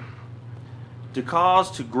say. To cause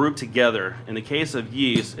to group together. In the case of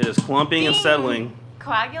yeast, it is clumping and settling.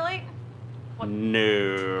 Coagulate?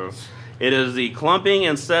 No. It is the clumping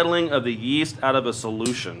and settling of the yeast out of a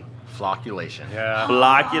solution. Flocculation. Yeah.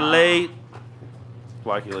 Flocculate.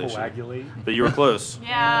 Flocculation. Coagulate. But you were close.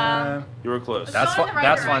 Yeah. You were close. That's Going in the right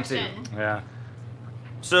that's fun too. direction. Yeah.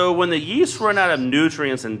 So when the yeast run out of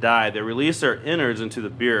nutrients and die, they release their innards into the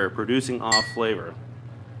beer, producing off flavor.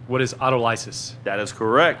 What is autolysis? That is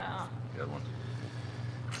correct. Good one.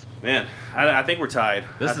 Man, I think we're tied.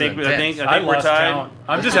 This I think is I think intense. we're lost tied. count.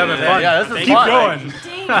 I'm just having fun. Yeah, this is Keep fun. going.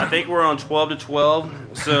 I think we're on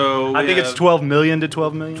 12-12. So I think it's 12 million to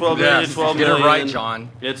 12 million. 12 million, Yes, 12 get it million. right,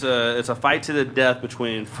 John. It's a fight to the death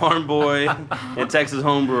between Farm Boy and Texas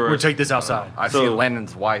Homebrewer. We'll take this outside. I So- see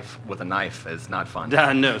Landon's wife with a knife. It's not fun.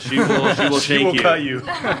 No, she will She shank will you. cut you.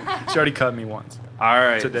 She already cut me once. All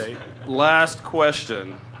right. Today. Last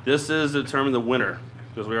question. This is to determine the winner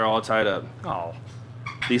because we are all tied up. Oh.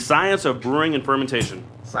 The science of brewing and fermentation.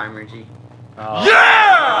 Symergy.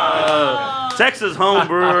 Texas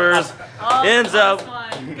Homebrewers ends up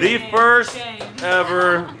the first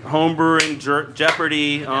ever homebrewing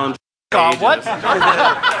Jeopardy on. God, what?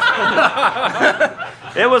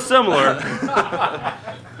 It was similar.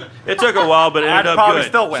 It took a while, but it ended I'd up probably good.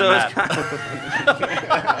 still win So that.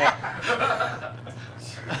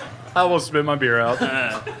 I will spit my beer out.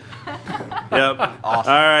 Yep. Awesome. All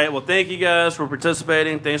right. Well, thank you guys for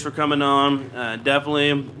participating. Thanks for coming on.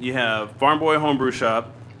 Definitely, you have Farm Boy Homebrew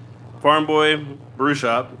Shop, Farm Boy Brew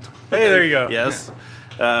Shop. Hey, there you go. Yes.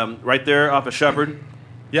 Right there off of Shepherd.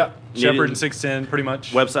 Yep. Needed- Shepherd and 610, pretty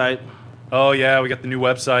much. Website. Oh yeah, we got the new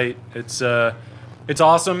website. It's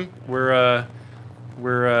awesome. We're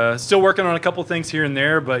still working on a couple things here and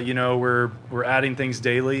there, but you know we're adding things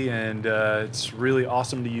daily, and it's really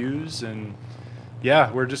awesome to use. And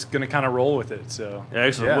yeah, we're just gonna kind of roll with it. So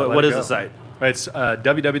Excellent. yeah, What let it is go. the site? It's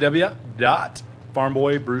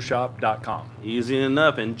www.farmboybrewshop.com. Easy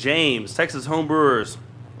enough. And James, Texas Homebrewers.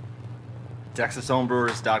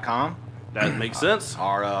 TexasHomebrewers.com. That makes sense.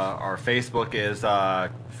 Our Facebook is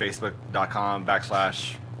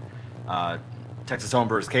facebook.com/Texas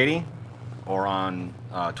Homebrewers Katie, or on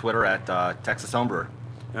Twitter at Texas Homebrewer.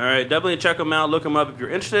 All right, definitely check them out. Look them up if you're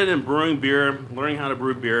interested in brewing beer, learning how to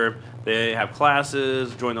brew beer. They have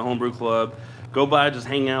classes. Join the homebrew club. Go by, just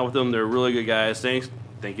hang out with them. They're really good guys. Thank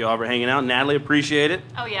you all for hanging out. Natalie, appreciate it.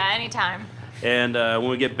 Oh, yeah, anytime. And when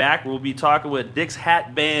we get back, we'll be talking with Dick's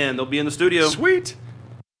Hat Band. They'll be in the studio. Sweet.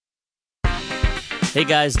 Hey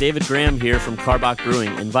guys, David Graham here from Karbach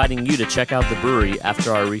Brewing, inviting you to check out the brewery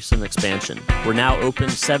after our recent expansion. We're now open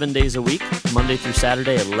 7 days a week, Monday through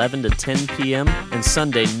Saturday, 11 to 10 p.m., and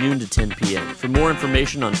Sunday, noon to 10 p.m. For more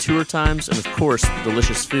information on tour times and, of course,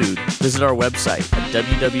 delicious food, visit our website at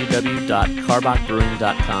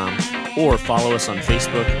www.karbachbrewing.com or follow us on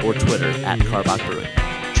Facebook or Twitter at Karbach Brewing.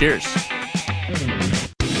 Cheers!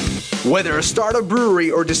 Whether a startup brewery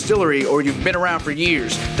or distillery or you've been around for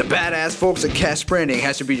years, the badass folks at Cash Branding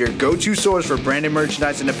has to be your go-to source for branded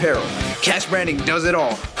merchandise and apparel. Cash Branding does it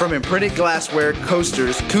all, from imprinted glassware,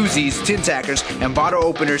 coasters, koozies, tin tackers, and bottle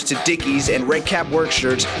openers to Dickies and red cap work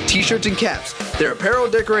shirts, t-shirts, and caps. Their apparel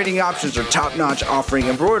decorating options are top-notch, offering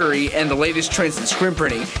embroidery and the latest trends in screen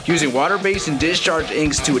printing, using water-based and discharge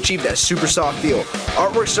inks to achieve that super soft feel.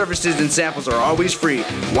 Artwork services and samples are always free.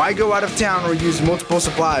 Why go out of town or use multiple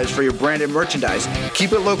suppliers for your your branded merchandise.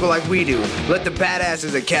 Keep it local like we do. Let the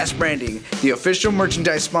badasses at Cash Branding, the official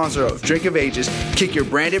merchandise sponsor of Drink of Ages, kick your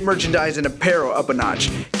branded merchandise and apparel up a notch.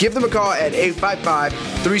 Give them a call at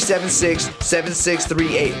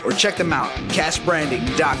 855-376-7638 or check them out,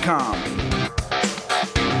 cashbranding.com.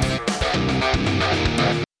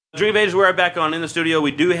 Drink of Ages, we're back on in the studio.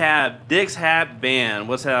 We do have Dick's Hat Band.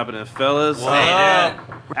 What's happening, fellas? What up?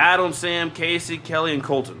 Adam, Sam, Casey, Kelly, and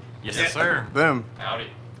Colton. Yes, sir. Boom. Howdy.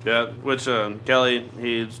 Yeah, which Kelly,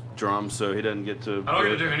 he's drums, so he doesn't get to. I don't get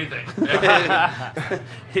to do anything.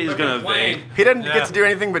 He's gonna vape. He doesn't get to do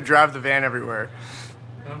anything but drive the van everywhere.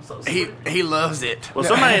 I'm so He loves it. Well,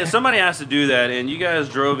 somebody has to do that, and you guys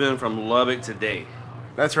drove in from Lubbock today.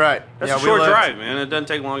 That's right. That's a short drive, man. It doesn't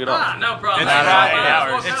take long at all. No problem. It's right 8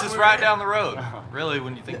 hours. It's just right down the road, really,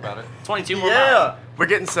 when you think about it. 22 more miles. We're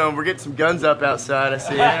getting some guns up outside. I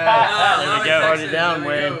see. There we go. Already down,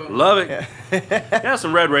 Wayne. Love it. Yeah,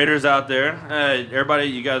 some Red Raiders out there. Everybody,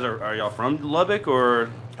 you guys are y'all from Lubbock or?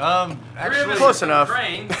 Actually, close enough.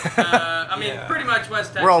 I mean, pretty much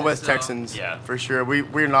West Texas. We're all West Texans, for sure.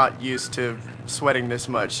 We're not used to sweating this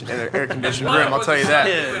much in an air-conditioned room. I'll tell you that.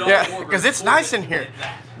 Yeah, because it's nice in here.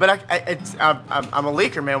 But I'm a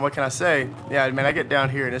leaker, man. What can I say? Yeah, man, I get down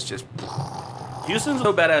here and it's just. Houston's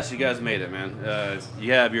so badass. You guys made it, man.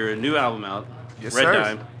 You have your new album out, Yes, Red sir.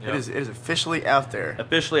 Dime. It is officially out there.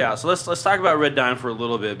 Officially out. So let's talk about Red Dime for a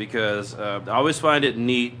little bit because I always find it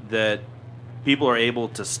neat that people are able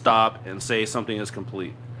to stop and say something is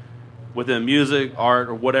complete within music, art,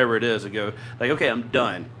 or whatever it is. And go like, okay, I'm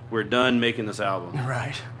done. We're done making this album.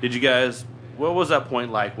 Right. Did you guys? What was that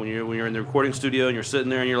point like when you're in the recording studio and you're sitting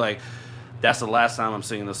there and you're like, that's the last time I'm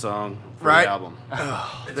singing the song for the album.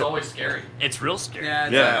 It's always scary. It's real scary. Yeah.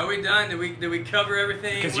 Yeah. Are we done? Did we cover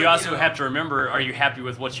everything? Because you also have to remember, are you happy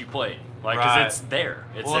with what you played? Like, because Right. it's there.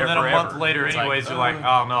 It's Well, there and then forever. a month later, It's anyways, like, you're like,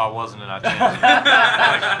 oh no, I wasn't, and I changed.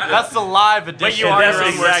 That's the live edition. But you are That's your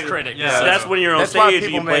own exactly- worst critic. Yeah. So that's when you're on That's why stage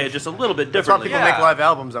and you people play make- it just a little bit That's why differently. people make live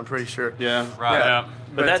albums, I'm pretty sure. Yeah. Right. Yeah.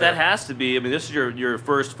 But that has to be. I mean, this is your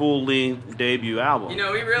first full-length debut album. You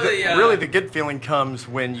know, we really Really, the good feeling comes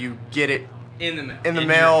when you get it in the mail. in the In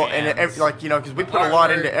mail, your and hands. like, you know, because we put a lot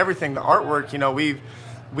Artwork. into everything. The artwork, you know, we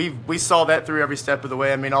saw that through every step of the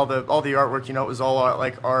way. I mean, all the artwork, you know, it was all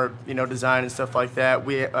like our, you know, design and stuff like that.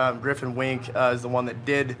 We Griffin Wink is the one that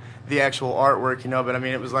did the actual artwork, you know. But I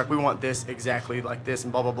mean, it was like, we want this exactly like this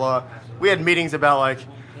and blah blah blah. We had meetings about like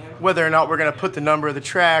whether or not we're gonna put the number of the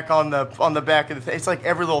track on the back of the thing. It's like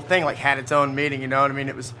every little thing like had its own meaning, you know what I mean?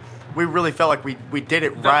 It was. We really felt like we did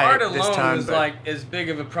it The right art alone this time. was but- like as big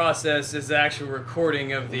of a process as the actual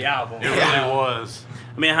recording of the album. It really was.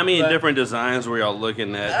 I mean, how many But- different designs were y'all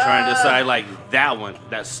looking at, trying to decide like that one,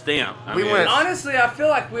 that stamp? I We mean, went- Honestly, I feel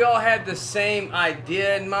like we all had the same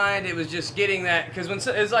idea in mind. It was just getting that, because when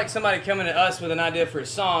it's like somebody coming to us with an idea for a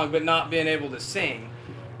song but not being able to sing.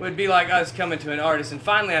 It would be like us coming to an artist. And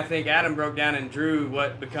finally, I think Adam broke down and drew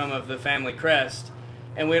what become of the family crest.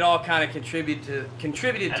 And we'd all kind of contributed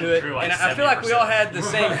to it. drew like And I feel like we all 70%. had the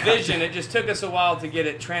same vision. It just took us a while to get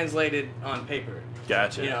it translated on paper.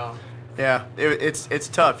 Gotcha. You know. Yeah, it's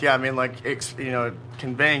tough. Yeah, I mean, like you know,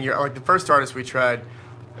 conveying your like the first artist we tried.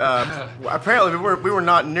 Apparently, we were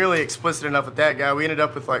not nearly explicit enough with that guy. We ended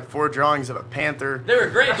up with like 4 drawings of a panther. They were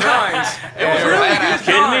great drawings. It was Really? really Are you good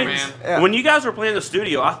kidding me? drawings. Yeah. When you guys were playing the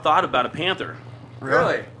studio, I thought about a panther.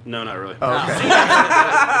 Really? No, not really. Oh,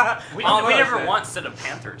 okay. we Almost, never yeah. once said a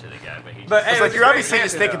panther to the guy, but he But hey, It's it like was you're a obviously great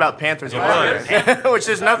just panther, thinking though. about panthers, Yeah. which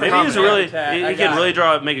is nothing. Maybe he's wrong with really that. he I can got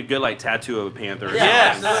really it. make a good like tattoo of a panther. or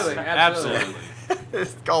Yeah, something. absolutely. that.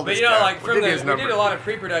 It's called But this you know, guy. like We'll from give you his we number. did a lot of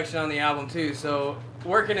pre-production on the album too. So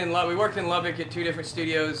we worked in Lubbock at 2 different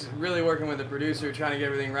studios, really working with the producer, trying to get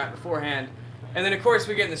everything right beforehand. And then of course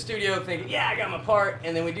we get in the studio thinking, yeah, I got my part,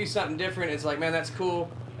 and then we do something different. It's like, man, that's cool,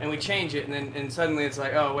 and we change it, and suddenly it's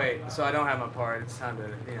like, oh wait, so I don't have my part. It's time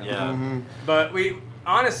to, you know. Yeah. Mm-hmm. But we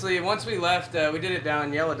honestly, once we left, we did it down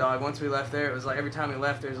in Yellow Dog. Once we left there, it was like every time we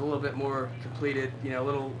left, there's a little bit more completed, you know, a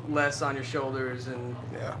little less on your shoulders, and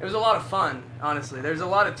Yeah. it was a lot of fun. Honestly, there's a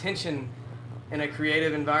lot of tension in a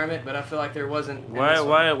creative environment, but I feel like there wasn't. in this one.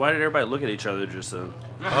 Why did everybody look at each other just then?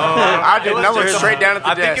 I didn't. I looked straight down at the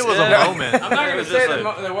I desk. think it was a moment. I'm not It going to was say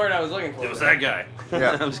just the word I was looking for. It was that guy.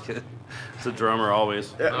 Yeah. I'm just kidding. It's a drummer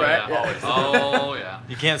always. Yeah, right? Yeah. Oh yeah.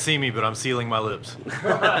 You can't see me, but I'm sealing my lips.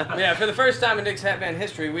 Yeah, for the first time in Dick's Hat Band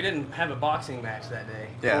history, we didn't have a boxing match that day,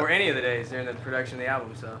 Yeah. or any of the days during the production of the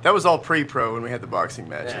album. So That was all pre-pro when we had the boxing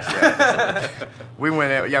matches. Yeah. Yeah. We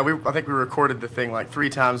went out. Yeah, I think we recorded the thing like 3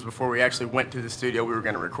 times before we actually went to the studio. We were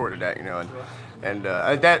going to record it at, you know, and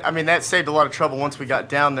that saved a lot of trouble once we got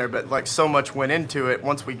down there. But like so much went into it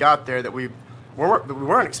once we got there that we we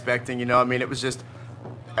weren't expecting. You know, I mean, it was just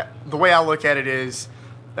the way I look at it is,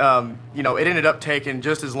 you know, it ended up taking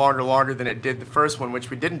just as longer than it did the first one, which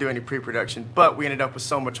we didn't do any pre-production, but we ended up with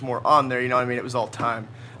so much more on there. You know what I mean? It was all time.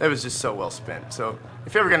 It was just so well spent. So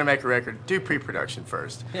if you're ever gonna make a record, do pre-production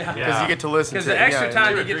first. Yeah. Because you get to listen to it. Because the extra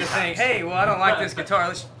time you get to think, hey, well, I don't like this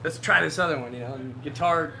guitar. Let's try this other one. You know, and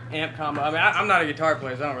guitar amp combo. I mean, I'm not a guitar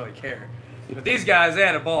player, so I don't really care. But these guys, they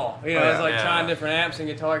had a ball. You know, it's like trying different amps and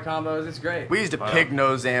guitar combos. It's great. We used a pig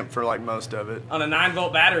nose amp for like most of it. On a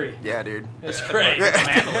 9-volt battery. Yeah, dude. It's great. You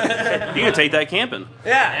can take that camping.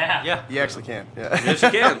 Yeah. You actually can. Yeah. Yes, you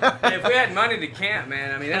can. Hey, if we had money to camp,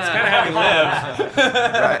 man, I mean, that's kind of how we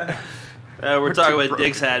live. Right. We're talking about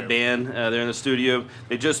Dick's Hat Band. They're in the studio.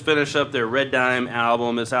 They just finished up their Red Dime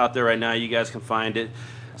album. It's out there right now. You guys can find it.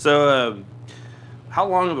 So, how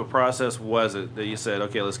long of a process was it that you said,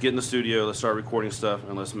 okay, let's get in the studio, let's start recording stuff,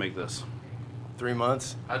 and let's make this? 3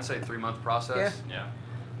 months. I'd say 3-month process. Yeah.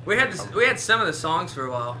 We had some of the songs for a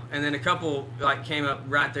while, and then a couple like came up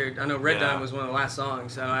right there. I know Red Dime was one of the last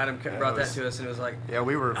songs. So Adam brought that to us, and it was like, we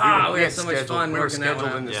had so much fun we were working that one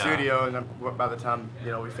scheduled out. in the studio, and by the time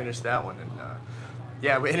we finished that one, and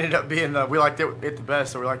we ended up being we liked it the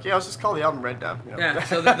best. So we're like, let's just call the album Red Dime. You know? Yeah.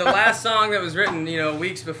 So the last song that was written,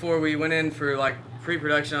 weeks before we went in for like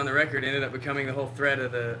pre-production on the record, ended up becoming the whole thread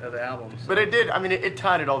of the album. So. But it did. I mean, it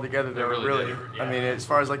tied it all together. Though, really. Did, yeah. I mean, as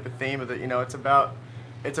far as like the theme of it,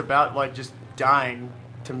 it's about like just dying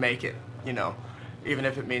to make it. Even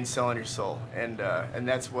if it means selling your soul, and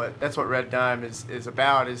that's what Red Dime is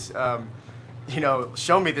about. Is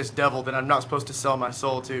show me this devil that I'm not supposed to sell my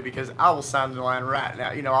soul to, because I will sign the line right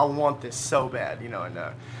now. I want this so bad.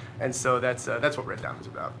 And so that's what Red Dime is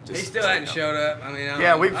about. He still hadn't showed up. I mean,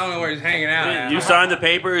 I don't know where he's hanging out at. You signed the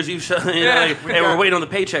papers. Hey, we're waiting on the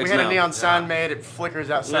paychecks now. We had a neon sign made. It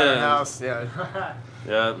flickers outside the house. Yeah.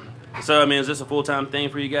 Yeah. So, I mean, is this a full-time thing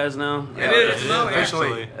for you guys now? It is.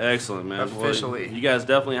 Officially. Excellent, man. Officially. Well, you guys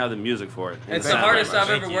definitely have the music for it. It's the hardest I've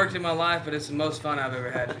ever worked in my life, but it's the most fun I've ever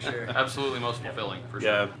had, for sure. Absolutely most fulfilling, for sure.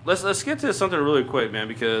 Yeah. Let's get to something really quick, man,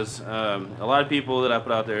 because a lot of people that I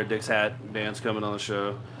put out there, Dick's Hat Band's coming on the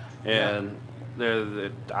show, and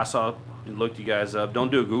I looked you guys up.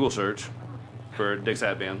 Don't do a Google search for Dick's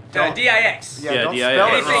Hat Band. DIX. Yeah, DIX.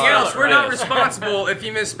 Anything else, we're not responsible if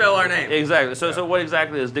you misspell our name. Exactly. So what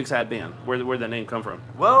exactly is Dick's Hat Band? Where'd that name come from?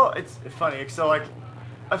 Well, it's funny. So, like,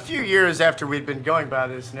 a few years after we'd been going by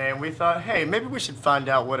this name, we thought, hey, maybe we should find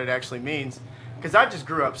out what it actually means. Because I just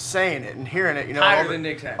grew up saying it and hearing it.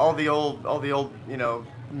 All the old,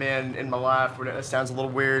 men in my life. That sounds a little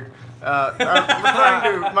weird. Referring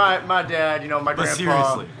to my dad, my grandpa.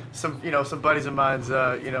 Seriously. Some buddies of mine's,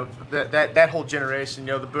 that whole generation,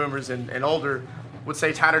 the boomers and older, would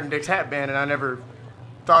say Tighter Than Dick's Hat Band, and I never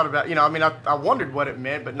thought about, I wondered what it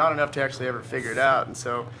meant, but not enough to actually ever figure it out. And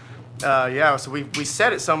so, so we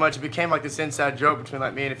said it so much, it became like this inside joke between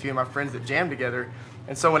like me and a few of my friends that jammed together.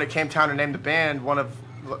 And so when it came time to name the band, one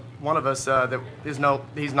of us he's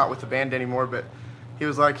not with the band anymore, but he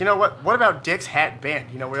was like, what about Dick's Hat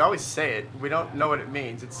Band? We always say it. We don't know what it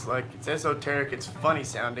means. It's like, it's esoteric. It's funny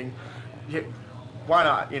sounding. Why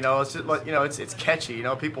not? It's just like, it's catchy.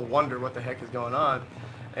 People wonder what the heck is going on.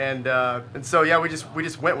 And so, we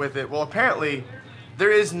just went with it. Well, apparently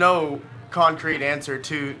there is no concrete answer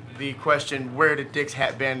to the question, where did Dick's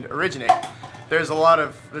Hat Band originate? There's a lot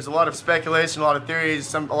of speculation, a lot of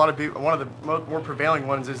theories. A lot of people, one of the more prevailing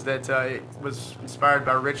ones is that it was inspired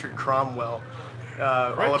by Richard Cromwell.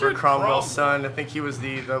 Oliver Cromwell's son. I think he was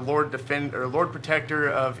the Lord Protector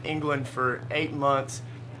of England for 8 months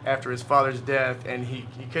after his father's death, and he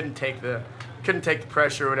couldn't take the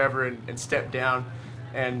pressure or whatever, and stepped down,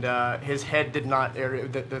 and his head did not.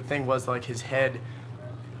 The thing was, like, his head,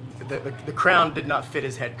 the crown did not fit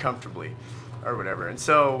his head comfortably, or whatever, and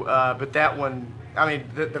so but that one. I mean,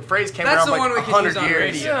 the phrase came around like 100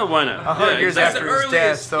 years. Yeah, why not? 100 years after his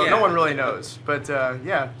death, so no one really knows. But so.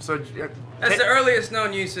 That's the earliest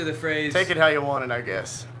known use of the phrase. Take it how you want it, I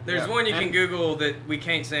guess. There's one you can Google that we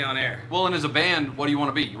can't say on air. Well, and as a band, what do you want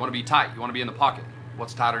to be? You want to be tight. You want to be in the pocket.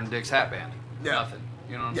 What's Tighter Than Dick's Hat Band? Yeah. Nothing.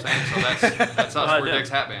 You know what I'm saying? So that's us. We're Dick's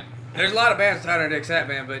Hat Band. There's a lot of bands tighter than Dick's Hat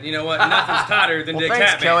Band, but you know what? Nothing's tighter than Dick's thanks,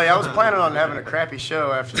 Hat Band. Kelly. I was planning on having a crappy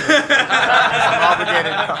show after this. I'm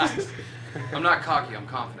obligated. I'm not cocky. I'm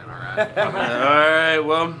confident. All right. All right.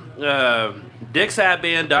 Well,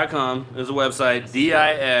 DicksHatBand.com is a website.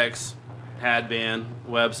 DIX Hat Band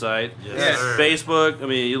website. Yes. Facebook. I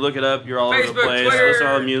mean, you look it up. You're all over the place. Twitter, Listen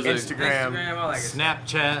to all the music. Instagram, all that good stuff.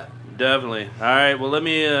 Snapchat. Definitely. All right. Well,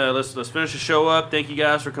 let's finish the show up. Thank you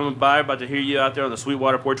guys for coming by. About to hear you out there on the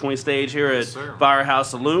Sweetwater 420 stage here at Firehouse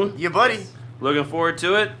Saloon. Yeah, buddy. Looking forward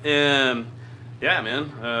to it. And Yeah,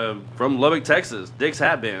 man. From Lubbock, Texas, Dick's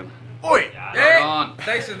Hat Band. Oi! Hey!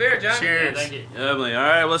 Thanks for the beer, John. Cheers. Definitely. All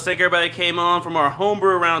right, well, let's thank everybody that came on from our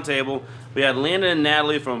homebrew roundtable. We had Landon and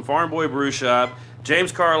Natalie from Farm Boy Brew Shop,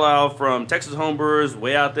 James Carlisle from Texas Homebrewers,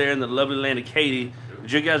 way out there in the lovely land of Katy.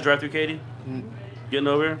 Did you guys drive through Katy? Getting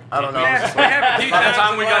over here? I don't know. By the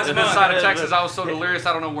time we got to this side of Texas, I was so delirious,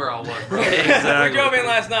 I don't know where I was. Exactly. We drove in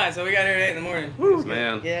last night, so we got here at 8 in the morning. Woo,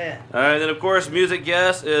 man. Yeah. All right, then, of course, music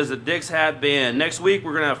guest is the Dick's Hat Band. Next week,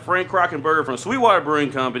 we're going to have Frank Krockenberger from Sweetwater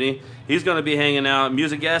Brewing Company. He's going to be hanging out.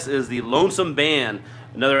 Music guest is the Lonesome Band.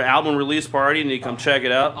 Another album release party. You need to come check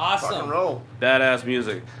it out. Awesome. Rock and roll. Badass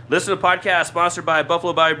music. Listen to podcasts sponsored by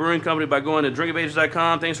Buffalo Bayou Brewing Company by going to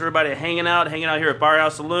drinkofages.com. Thanks for everybody hanging out here at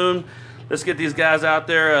Firehouse Saloon. Let's get these guys out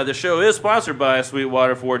there. The show is sponsored by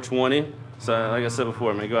Sweetwater 420. So, like I said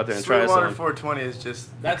before, man, go out there and try Sweetwater some. 420 is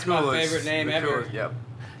just That's the my coolest, favorite name the ever. coolest, Yep.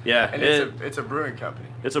 Yeah, And it's a brewing company.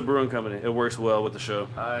 It's a brewing company. It works well with the show.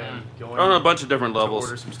 I am going on a bunch of different to levels.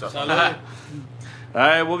 order some stuff. All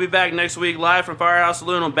right, we'll be back next week live from Firehouse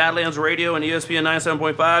Saloon on Badlands Radio and ESPN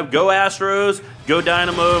 97.5. Go Astros. Go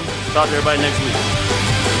Dynamo. Talk to everybody next week.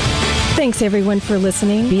 Thanks everyone for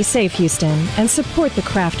listening. Be safe, Houston, and support the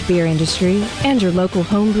craft beer industry and your local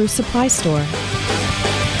homebrew supply store.